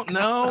 I don't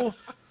know.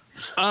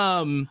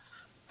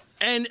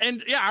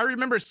 And yeah, I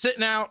remember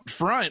sitting out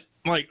front,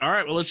 like, all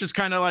right, well, let's just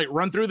kind of like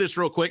run through this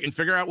real quick and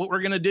figure out what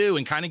we're gonna do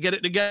and kind of get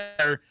it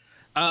together.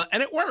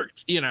 And it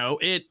worked. You know,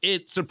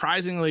 it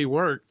surprisingly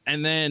worked.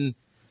 And then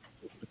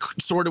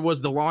sort of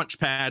was the launch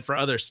pad for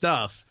other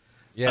stuff.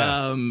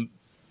 Yeah.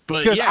 But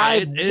because yeah,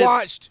 I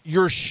watched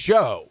your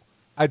show.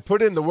 I'd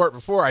put in the work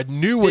before. I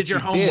knew what you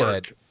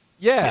did.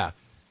 Yeah.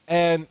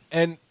 And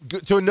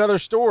to another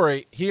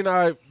story, he and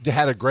I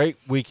had a great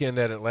weekend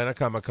at Atlanta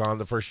Comic Con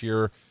the first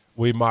year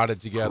we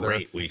modded together.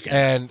 Great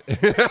weekend.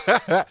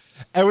 And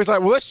and we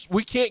thought, well,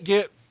 we can't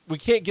get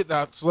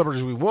the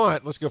celebrities we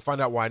want. Let's go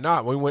find out why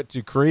not. We went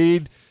to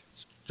Creed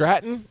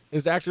Stratton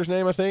is the actor's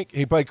name, I think.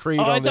 He played Creed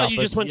Oh, on I The thought you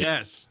Office. just went to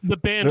Yes. the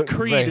band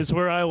Creed band. is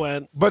where I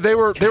went. But they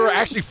were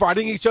actually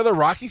fighting each other,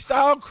 Rocky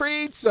style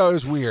Creed, so it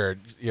was weird,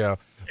 you know.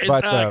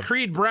 But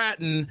Creed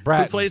Bratton, who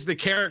Bratton. plays the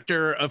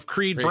character of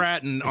Creed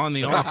Bratton on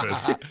The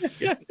Office.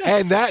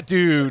 and that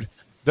dude,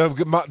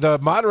 the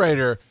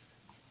moderator,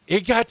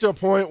 it got to a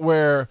point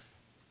where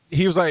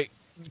he was like,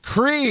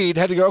 Creed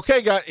had to go,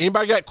 okay,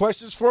 anybody got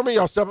questions for me?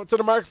 I'll step up to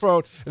the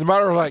microphone. And the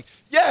moderator was like,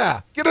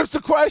 yeah, get up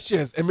some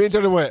questions. And me and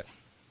Tony went,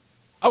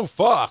 oh,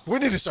 fuck, we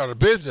need to start a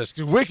business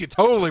because we could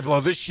totally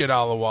blow this shit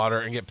out of the water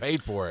and get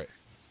paid for it.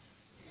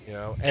 You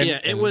know?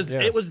 It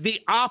was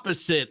the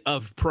opposite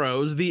of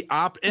pros.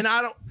 And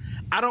I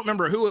don't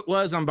remember who it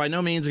was. I'm by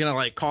no means gonna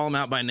like call him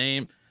out by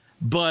name,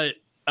 but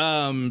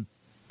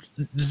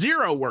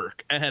zero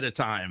work ahead of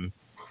time.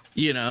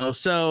 You know,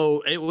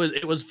 so it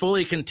was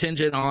fully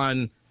contingent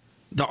on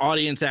the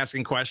audience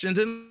asking questions,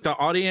 and the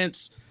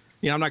audience,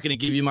 you know, I'm not going to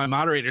give you my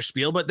moderator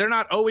spiel, but they're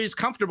not always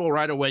comfortable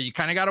right away. You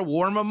kind of got to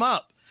warm them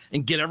up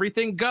and get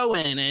everything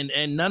going,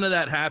 and none of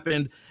that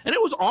happened, and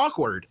it was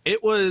awkward.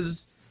 It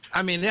was,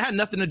 I mean, it had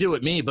nothing to do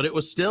with me, but it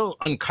was still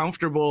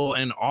uncomfortable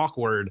and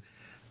awkward,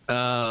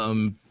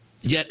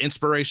 yet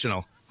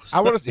inspirational. So,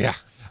 I want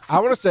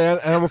to say, and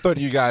I'm going to throw it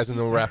to you guys and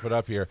then we'll wrap it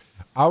up here.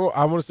 I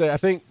want to say, I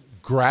think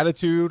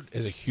gratitude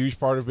is a huge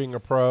part of being a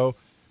pro.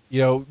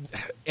 You know,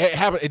 it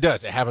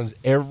happens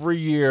every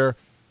year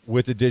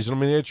with the digital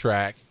media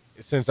track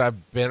since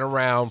I've been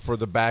around for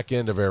the back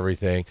end of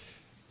everything.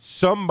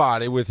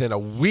 Somebody within a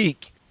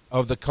week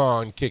of the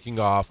con kicking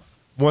off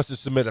wants to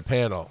submit a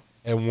panel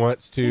and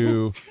wants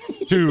to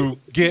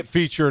get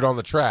featured on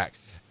the track.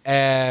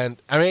 And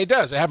I mean, it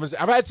does. It happens.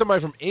 I've had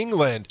somebody from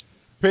England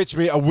pitch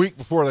me a week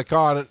before the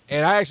con,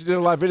 and I actually did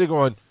a live video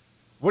going,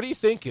 what are you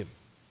thinking?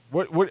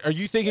 What are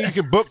you thinking? You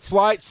can book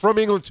flights from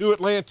England to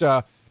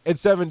Atlanta in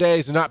 7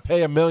 days and not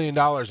pay $1 million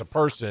a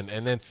person,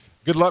 and then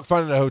good luck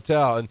finding a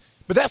hotel.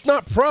 But that's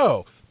not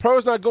pro. Pro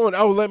is not going,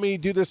 oh, let me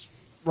do this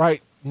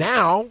right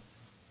now.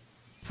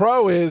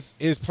 Pro is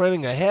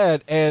planning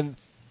ahead, and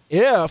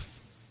if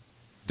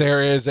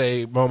there is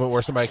a moment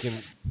where somebody can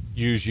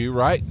use you,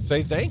 right,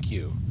 say thank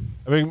you.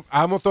 I mean,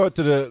 I'm gonna throw it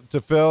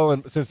to Phil,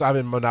 and since I've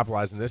been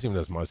monopolizing this, even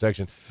though it's my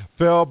section,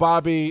 Phil,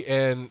 Bobby,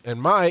 and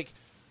Mike.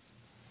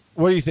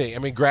 What do you think? I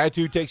mean,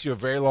 gratitude takes you a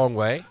very long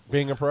way,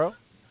 being a pro.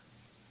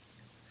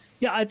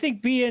 Yeah, I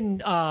think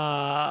being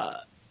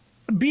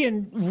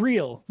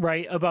real,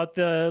 right, about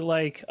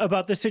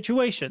the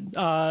situation.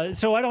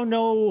 So I don't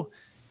know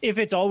if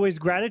it's always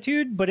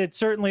gratitude, but it's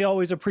certainly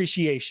always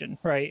appreciation,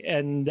 right?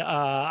 And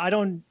I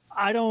don't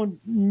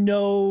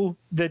know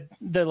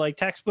the like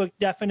textbook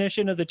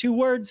definition of the two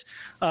words,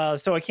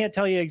 so I can't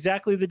tell you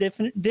exactly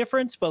the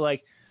difference. But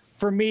like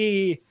for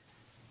me,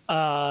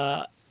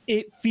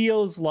 it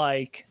feels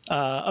like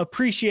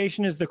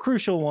appreciation is the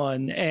crucial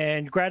one,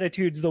 and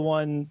gratitude's the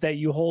one that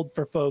you hold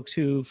for folks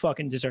who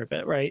fucking deserve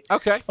it, right?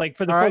 Okay. Like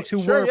for the All folks right.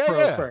 who Sure, were yeah, pro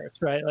yeah.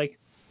 first, right? Like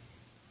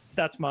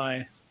that's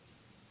my.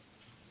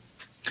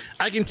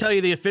 I can tell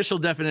you the official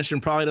definition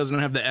probably doesn't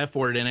have the F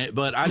word in it,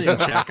 but I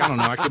didn't check. I don't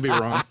know. I could be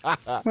wrong.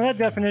 Well, that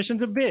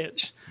definition's a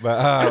bitch.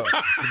 But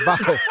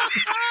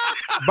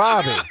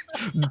Bobby,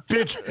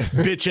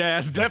 Bitch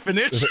ass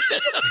definition.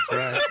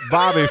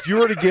 Bobby, if you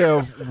were to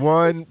give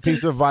one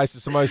piece of advice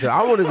to somebody who said,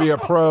 I want to be a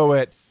pro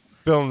at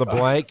fill in the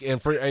blank,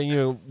 and for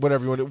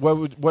whatever you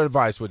want, what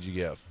advice would you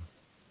give?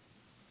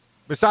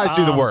 Besides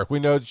do the work. We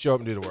know to show up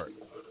and do the work.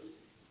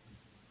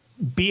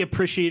 Be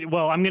appreciative.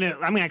 Well,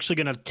 I'm actually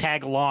gonna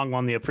tag along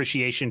on the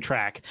appreciation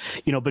track,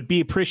 but be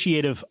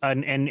appreciative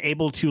and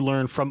able to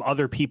learn from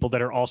other people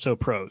that are also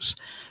pros,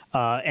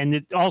 and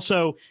it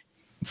also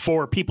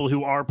for people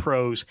who are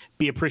pros,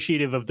 be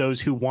appreciative of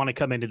those who want to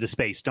come into the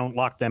space. Don't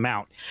lock them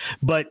out.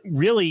 But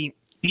really,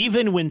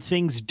 even when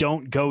things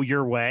don't go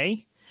your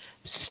way,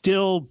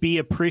 still be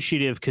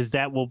appreciative because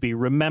that will be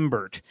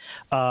remembered.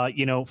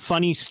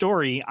 Funny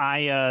story.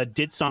 I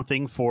did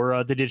something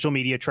for the digital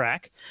media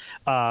track,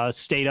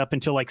 stayed up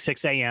until like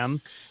 6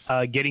 a.m.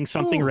 Getting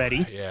something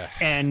ready. Yeah.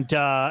 And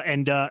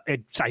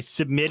I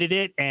submitted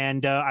it,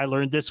 and I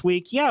learned this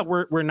week,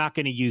 we're not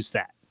going to use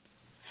that.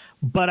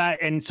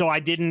 So I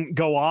didn't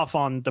go off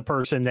on the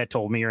person that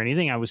told me or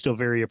anything. I was still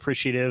very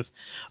appreciative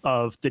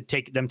of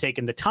them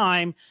taking the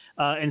time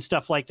and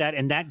stuff like that.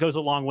 And that goes a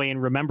long way in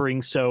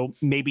remembering. So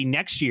maybe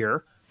next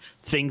year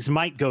things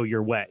might go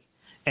your way.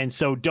 And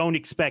so don't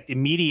expect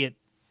immediate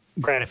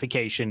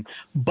gratification,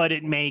 but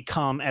it may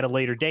come at a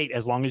later date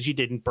as long as you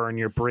didn't burn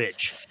your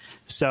bridge.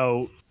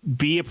 So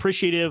be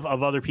appreciative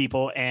of other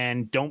people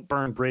and don't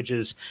burn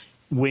bridges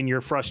when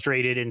you're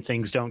frustrated and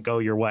things don't go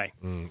your way.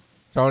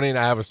 Tony and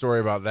I have a story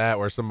about that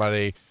where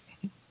somebody,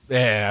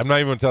 I'm not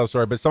even going to tell the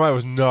story, but somebody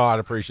was not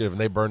appreciative and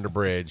they burned a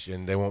bridge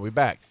and they won't be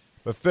back.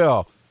 But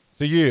Phil,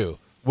 to you,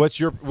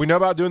 we know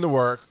about doing the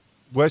work.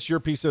 What's your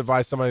piece of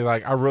advice? Somebody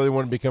like, I really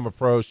want to become a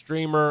pro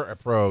streamer, a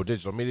pro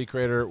digital media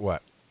creator.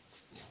 What?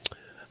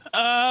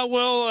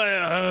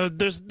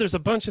 There's a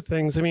bunch of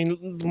things. I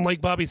mean, like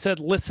Bobby said,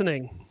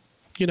 listening,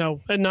 and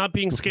not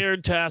being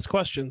scared to ask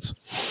questions.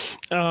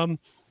 And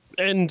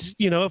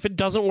if it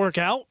doesn't work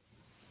out,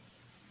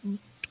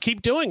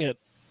 keep doing it,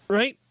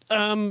 right?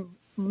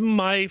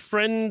 My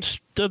friend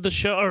of the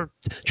show, or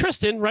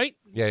Tristan, right?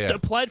 Yeah.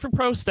 Applied for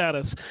pro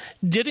status,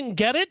 didn't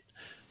get it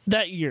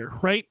that year,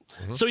 right?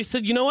 Mm-hmm. So he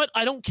said, you know what?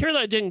 I don't care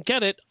that I didn't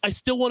get it. I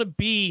still want to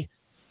be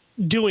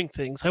doing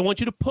things. I want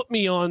you to put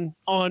me on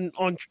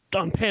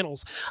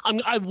panels.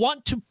 I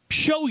want to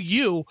show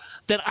you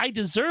that I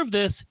deserve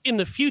this in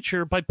the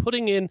future by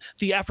putting in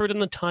the effort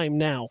and the time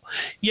now.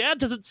 Yeah,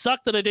 does it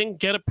suck that I didn't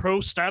get a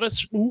pro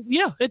status?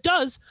 Yeah, it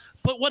does.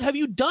 But what have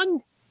you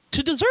done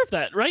to deserve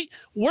that, right?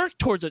 Work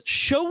towards it.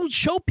 Show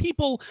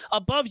people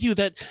above you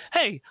that,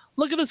 hey,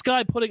 look at this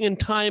guy putting in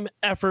time,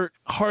 effort,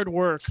 hard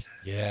work.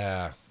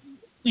 Yeah.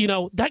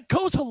 That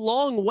goes a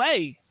long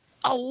way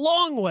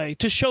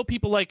to show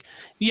people like,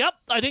 yep,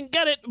 I didn't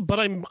get it, but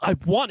I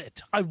want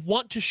it. I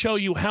want to show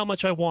you how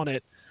much I want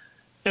it.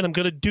 And I'm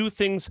going to do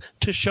things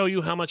to show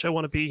you how much I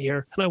want to be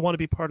here. And I want to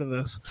be part of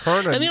this.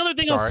 And the other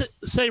thing I'll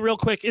say real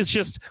quick is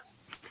just,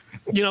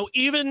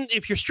 even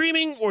if you're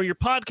streaming or you're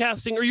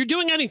podcasting or you're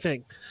doing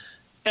anything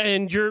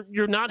and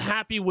you're not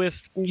happy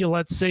with,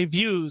 let's say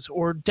views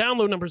or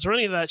download numbers or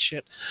any of that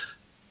shit,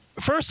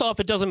 first off,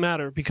 it doesn't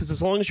matter because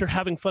as long as you're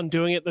having fun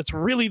doing it, that's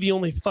really the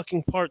only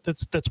fucking part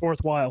that's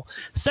worthwhile.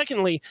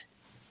 Secondly,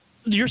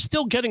 you're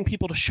still getting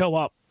people to show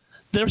up.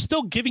 They're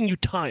still giving you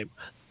time.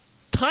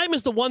 Time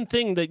is the one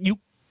thing that you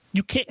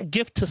can't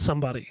gift to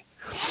somebody.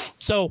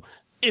 So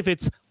if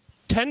it's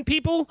 10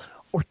 people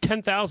or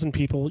 10,000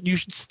 people, you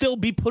should still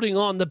be putting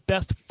on the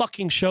best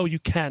fucking show you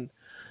can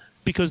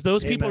because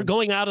those people are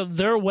going out of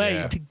their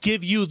way to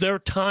give you their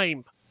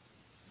time.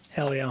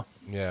 Hell yeah.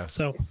 Yeah.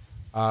 So,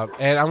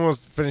 and I'm going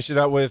to finish it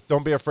up with,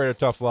 don't be afraid of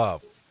tough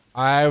love.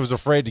 I was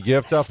afraid to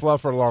give tough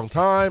love for a long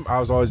time. I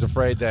was always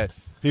afraid that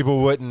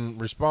people wouldn't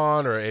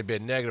respond or it'd be a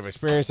negative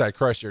experience. I'd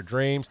crush your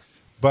dreams.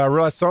 But I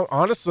realized,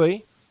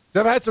 honestly,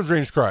 I've had some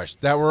dreams crushed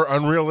that were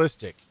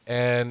unrealistic.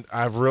 And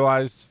I've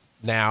realized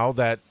now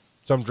that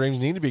some dreams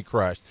need to be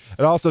crushed.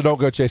 And also, don't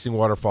go chasing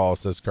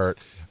waterfalls, says Kurt.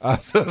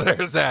 So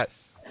there's that.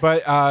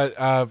 But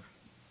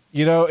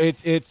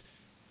it's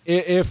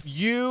if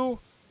you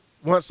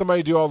want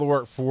somebody to do all the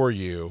work for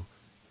you,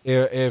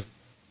 if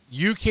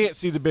you can't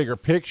see the bigger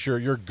picture,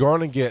 you're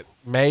going to get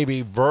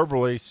maybe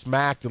verbally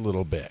smacked a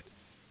little bit.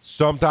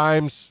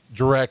 Sometimes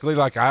directly,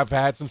 like I've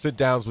had some sit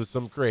downs with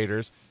some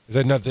creators. I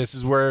said, no, this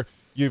is where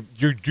you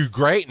do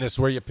great, and this is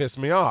where you piss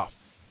me off.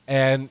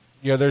 And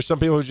there's some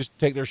people who just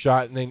take their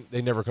shot and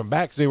they never come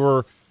back because they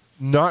were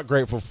not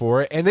grateful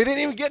for it, and they didn't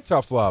even get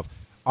tough love.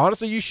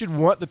 Honestly, you should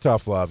want the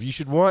tough love. You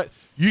should want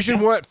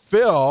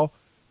Phil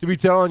to be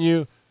telling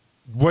you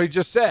what he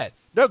just said.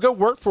 No, go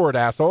work for it,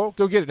 asshole.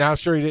 Go get it. Now, I'm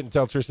sure he didn't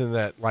tell Tristan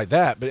that like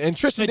that, and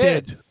Tristan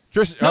did.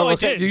 Tristan, No, I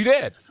okay, did. you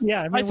did.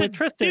 Yeah, I mean, said, with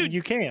Tristan, dude,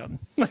 you can.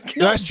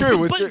 That's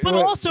true. But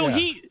also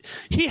yeah.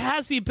 he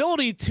has the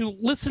ability to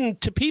listen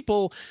to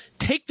people,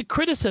 take the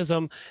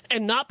criticism,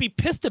 and not be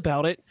pissed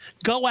about it.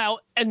 Go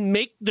out and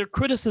make their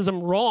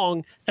criticism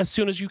wrong as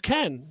soon as you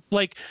can.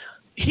 Like,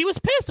 he was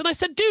pissed, and I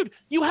said, dude,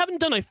 you haven't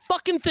done a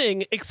fucking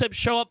thing except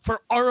show up for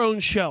our own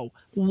show.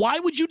 Why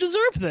would you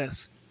deserve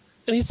this?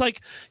 And he's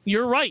like,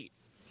 you're right.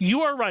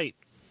 You are right.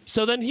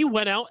 So then he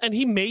went out and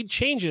he made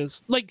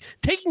changes. Like,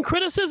 taking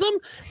criticism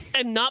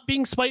and not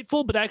being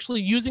spiteful, but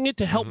actually using it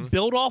to help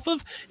build off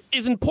of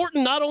is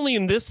important, not only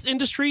in this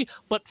industry,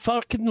 but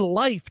fucking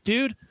life,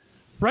 dude.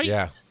 Right?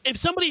 Yeah. If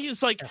somebody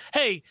is like,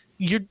 hey,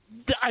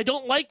 I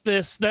don't like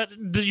this, that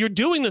you're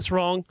doing this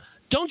wrong,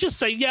 don't just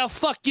say, yeah,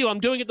 fuck you, I'm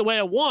doing it the way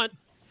I want.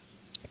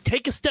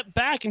 Take a step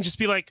back and just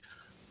be like,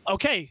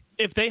 okay,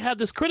 if they had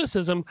this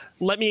criticism,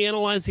 let me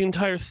analyze the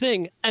entire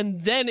thing. And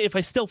then if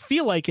I still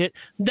feel like it,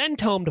 then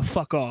tell them to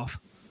fuck off.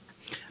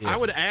 I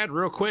would add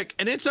real quick,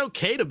 and it's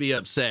okay to be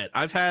upset.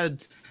 I've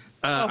had,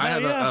 I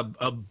have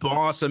a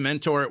boss, a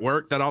mentor at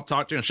work that I'll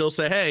talk to, and she'll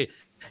say, hey,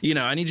 you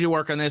know, I need you to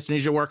work on this, I need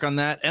you to work on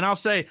that. And I'll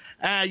say,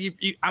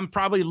 I'm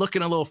probably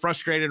looking a little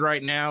frustrated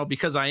right now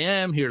because I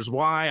am. Here's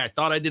why. I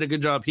thought I did a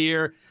good job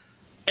here.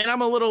 And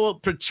I'm a little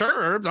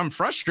perturbed. I'm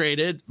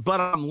frustrated, but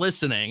I'm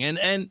listening.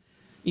 And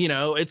you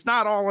know, it's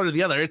not all or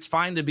the other. It's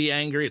fine to be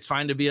angry. It's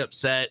fine to be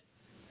upset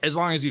as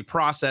long as you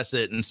process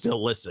it and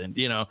still listen.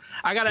 You know,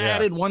 I got to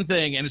add in one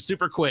thing, and it's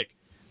super quick.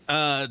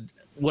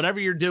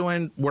 Whatever you're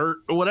doing,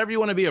 whatever you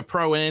want to be a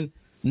pro in,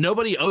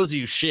 nobody owes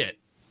you shit.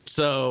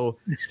 So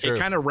it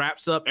kind of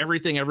wraps up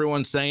everything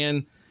everyone's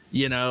saying.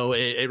 You know,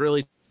 it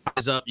really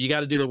ties up. You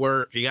got to do the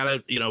work. You got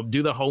to, you know,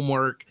 do the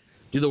homework.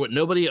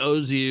 Nobody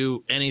owes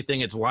you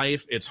anything. It's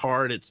life. It's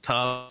hard. It's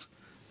tough.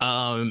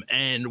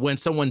 And when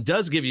someone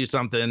does give you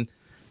something,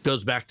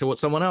 goes back to what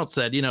someone else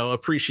said, you know,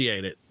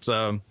 appreciate it.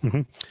 So,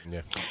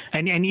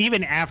 And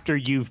even after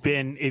you've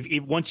been,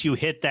 if once you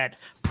hit that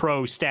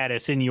pro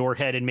status in your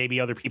head and maybe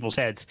other people's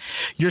heads,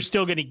 you're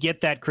still going to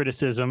get that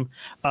criticism.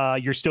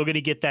 You're still going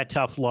to get that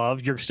tough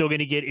love. You're still going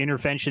to get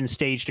intervention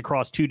staged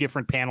across 2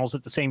 different panels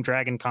at the same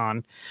Dragon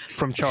Con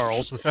from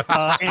Charles.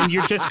 And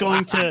you're just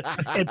going to,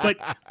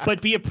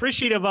 but be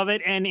appreciative of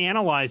it and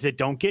analyze it.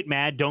 Don't get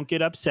mad. Don't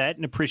get upset,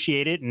 and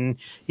appreciate it. And,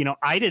 you know,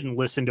 I didn't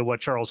listen to what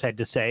Charles had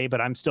to say,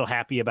 but I'm still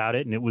happy about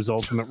it. And it was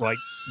ultimate right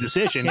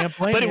decision.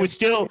 But it was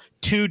still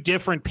 2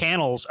 different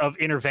panels of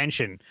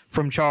intervention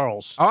from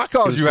Charles. Oh, I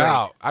called you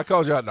out. I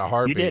called you out in a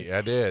heartbeat. did.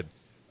 I did.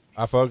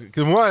 I focused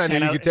because 1, I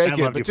knew you could take it,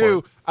 loved but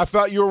you 2, I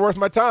felt you were worth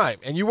my time,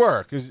 and you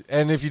were.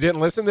 And if you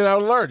didn't listen, then I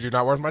would have learned you're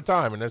not worth my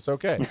time, and that's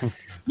okay.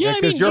 Yeah, I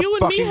mean, you're you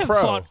and me fucking have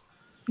pro. fought.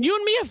 You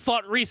and me have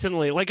fought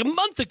recently, like a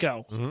month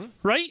ago,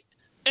 right?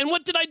 And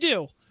what did I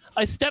do?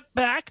 I stepped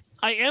back,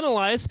 I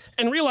analyzed,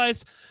 and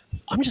realized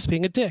I'm just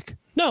being a dick.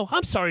 No,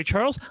 I'm sorry,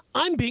 Charles.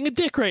 I'm being a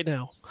dick right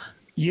now.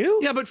 You?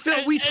 yeah, but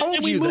Phil, we told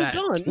and we you moved that.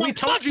 on. We No,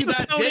 told fuck you you,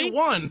 that Tony. day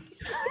one.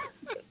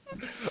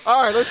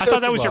 All right, let's show I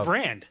thought that some was your love.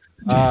 brand.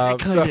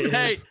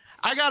 Hey,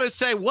 I gotta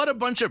say, what a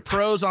bunch of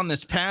pros on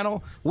this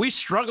panel. We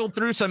struggled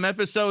through some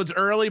episodes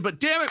early, but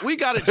damn it, we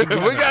got it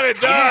together. We got it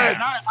done.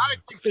 And I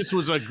think this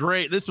was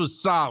this was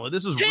solid.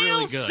 This was Hail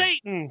really good.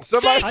 Satan!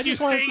 Somebody- Thank I you,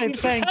 just wanna say Satan,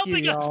 for thank you,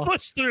 helping us y'all.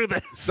 push through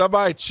this.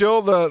 Somebody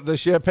chill the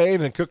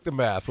champagne and cook the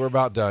math. We're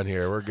about done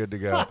here. We're good to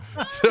go.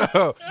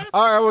 So,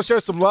 all right, we'll show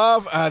some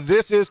love.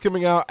 This is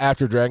coming out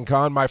after Dragon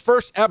Con. My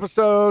first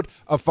episode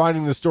of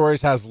Finding the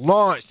Stories has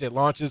launched. It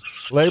launches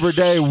Labor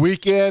Day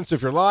weekend. So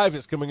if you're live,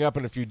 it's coming up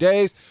in a few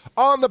days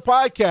on the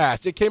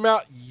podcast. It came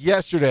out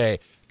yesterday.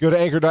 Go to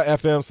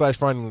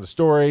anchor.fm/finding the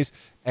stories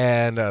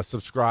and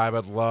subscribe.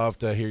 I'd love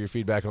to hear your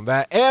feedback on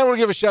that. And I want to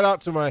give a shout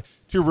out to my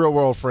 2 real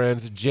world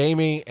friends,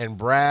 Jamie and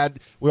Brad.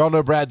 We all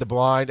know Brad the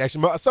Blind.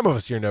 Actually, some of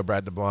us here know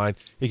Brad the Blind.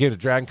 He came to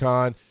Dragon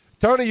Con.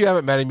 Tony, you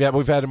haven't met him yet.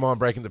 We've had him on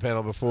Breaking the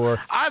Panel before.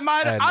 I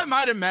might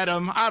have met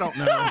him. I don't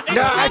know.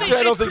 No, actually,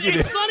 I don't think you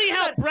It's did. funny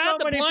how Brad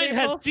the many Blind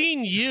people. has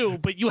seen you,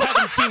 but you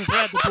haven't seen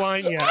Brad the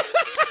Blind yet.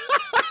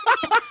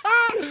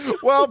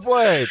 Well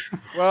played.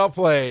 Well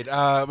played.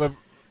 But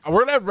we're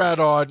going to have Brad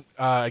on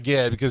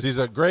again because he's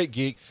a great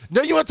geek.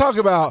 No, you want to talk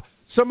about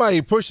somebody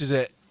who pushes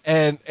it,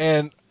 and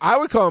I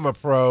would call him a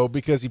pro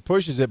because he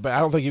pushes it, but I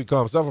don't think he would call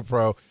himself a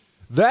pro.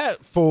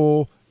 That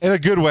fool, in a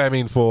good way, I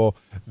mean fool,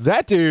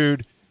 that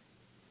dude,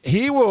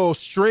 he will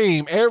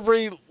stream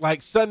every,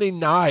 like, Sunday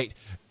night,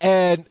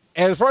 and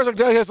as far as I can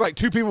tell, he has, like,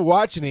 2 people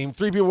watching him,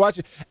 3 people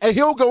watching, and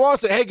he'll go on and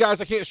say, hey, guys,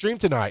 I can't stream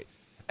tonight.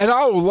 And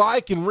I will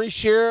like and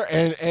reshare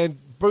and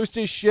boost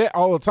his shit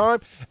all the time,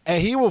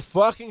 and he will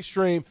fucking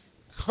stream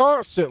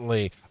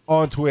constantly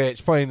on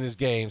Twitch playing his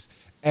games,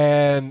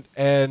 and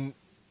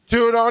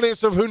to an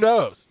audience of who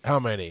knows how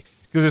many,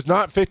 because it's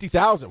not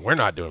 50,000. We're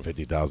not doing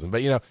 50,000,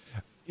 but, you know,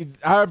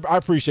 I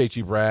appreciate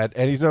you, Brad,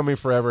 and he's known me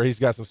forever. He's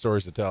got some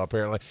stories to tell,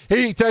 apparently.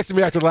 He texted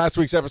me after last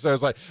week's episode. I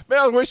was like, man,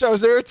 I wish I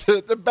was there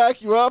to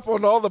back you up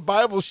on all the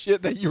Bible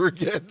shit that you were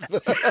getting.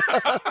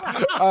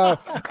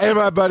 And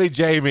my buddy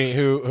Jamie,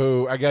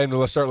 who I got him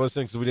to start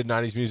listening because we did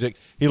 90s music.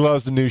 He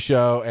loves the new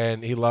show,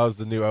 and he loves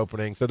the new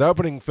opening. So the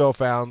opening Phil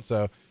found,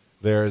 so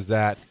there's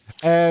that.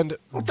 And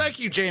Well, thank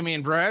you, Jamie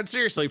and Brad.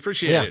 Seriously,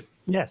 appreciate it.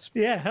 Yes.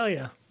 Yeah, hell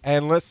yeah.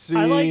 and let's see.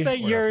 I like that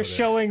where your I put it.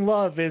 showing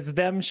love is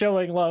them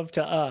showing love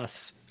to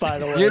us, by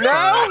the way. You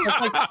know? You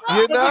That's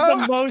like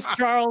know? the most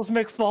Charles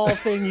McFall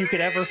thing you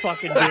could ever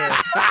fucking do. And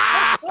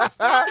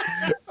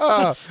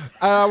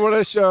I want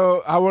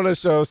to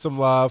show some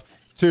love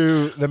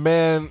to the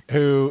man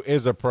who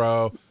is a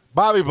pro,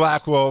 Bobby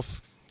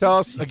Blackwolf. Tell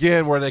us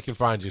again where they can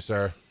find you,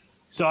 sir.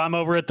 So I'm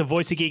over at the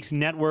Voice of Geeks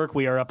Network.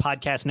 We are a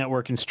podcast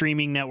network and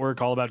streaming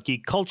network all about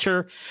geek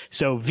culture.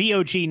 So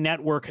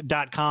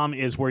VOGnetwork.com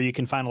is where you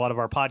can find a lot of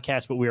our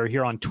podcasts, but we are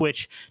here on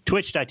Twitch,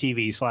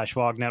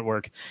 twitch.tv/VOG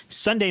Network.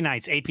 Sunday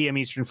nights, 8 p.m.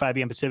 Eastern, 5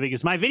 p.m. Pacific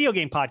is my video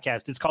game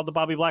podcast. It's called The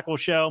Bobby Blackwell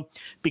Show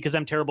because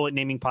I'm terrible at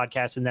naming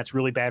podcasts, and that's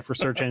really bad for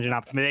search engine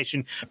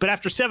optimization. But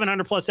after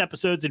 700 plus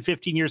episodes in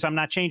 15 years, I'm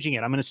not changing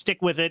it. I'm going to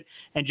stick with it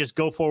and just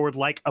go forward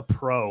like a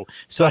pro.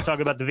 So I talk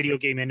about the video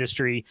game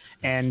industry,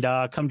 and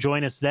come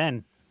join us then.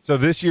 So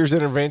this year's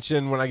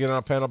intervention when I get on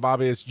a panel,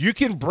 Bobby, is you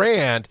can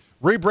rebrand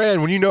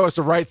when you know it's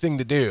the right thing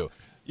to do.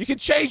 You can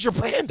change your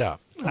brand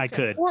up. I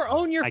could. Or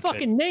own your I could.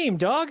 fucking name,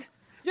 dog.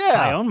 Yeah.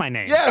 I own my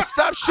name. Yeah,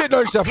 stop shitting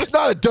on yourself. It's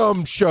not a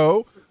dumb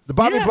show. The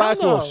Bobby Yeah,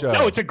 Blackwell hello. show.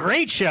 No, it's a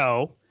great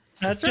show.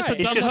 That's Just right.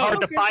 a It's dumb just hoe.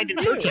 hard to find in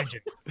the search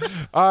engine.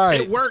 All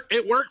right. It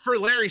worked for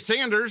Larry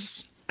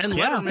Sanders and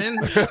Yeah. Letterman.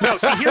 No,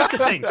 see, here's the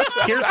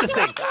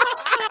thing.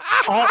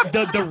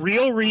 The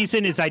real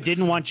reason is I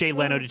didn't want Jay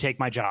Leno to take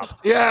my job.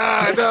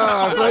 Yeah, I know.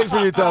 I was waiting for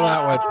you to tell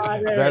that one.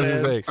 That's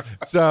the thing.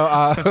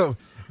 So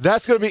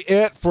that's going to be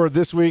it for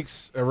this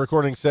week's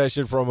recording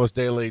session for Almost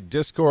Daily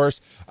Discourse.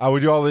 We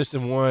do all this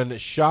in one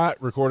shot,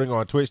 recording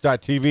on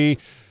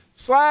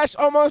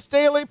twitch.tv/Almost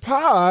Daily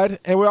Pod.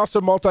 And we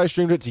also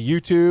multi-streamed it to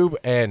YouTube.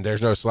 And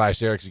there's no slash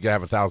there because you can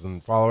have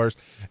 1,000 followers.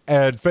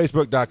 And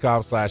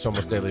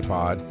Facebook.com/Almost Daily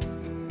Pod.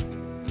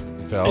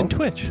 Phil? And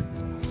Twitch.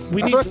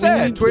 That's what I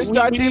said,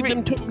 twitch.tv. we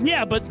need them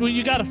yeah, but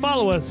you got to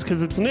follow us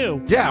because it's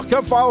new. Yeah,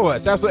 come follow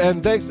us. Absolutely.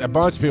 And thanks. A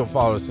bunch of people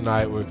followed us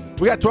tonight. We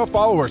got 12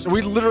 followers. And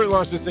we literally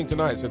launched this thing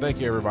tonight. So thank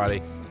you,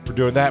 everybody, for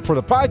doing that. For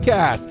the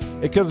podcast,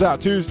 it comes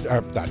out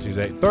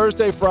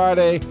Thursday,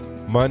 Friday,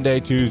 Monday,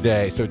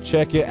 Tuesday. So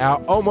check it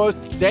out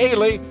almost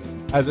daily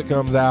as it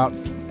comes out.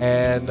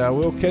 And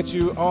we'll catch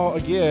you all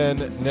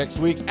again next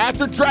week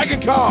after Dragon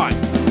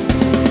Con.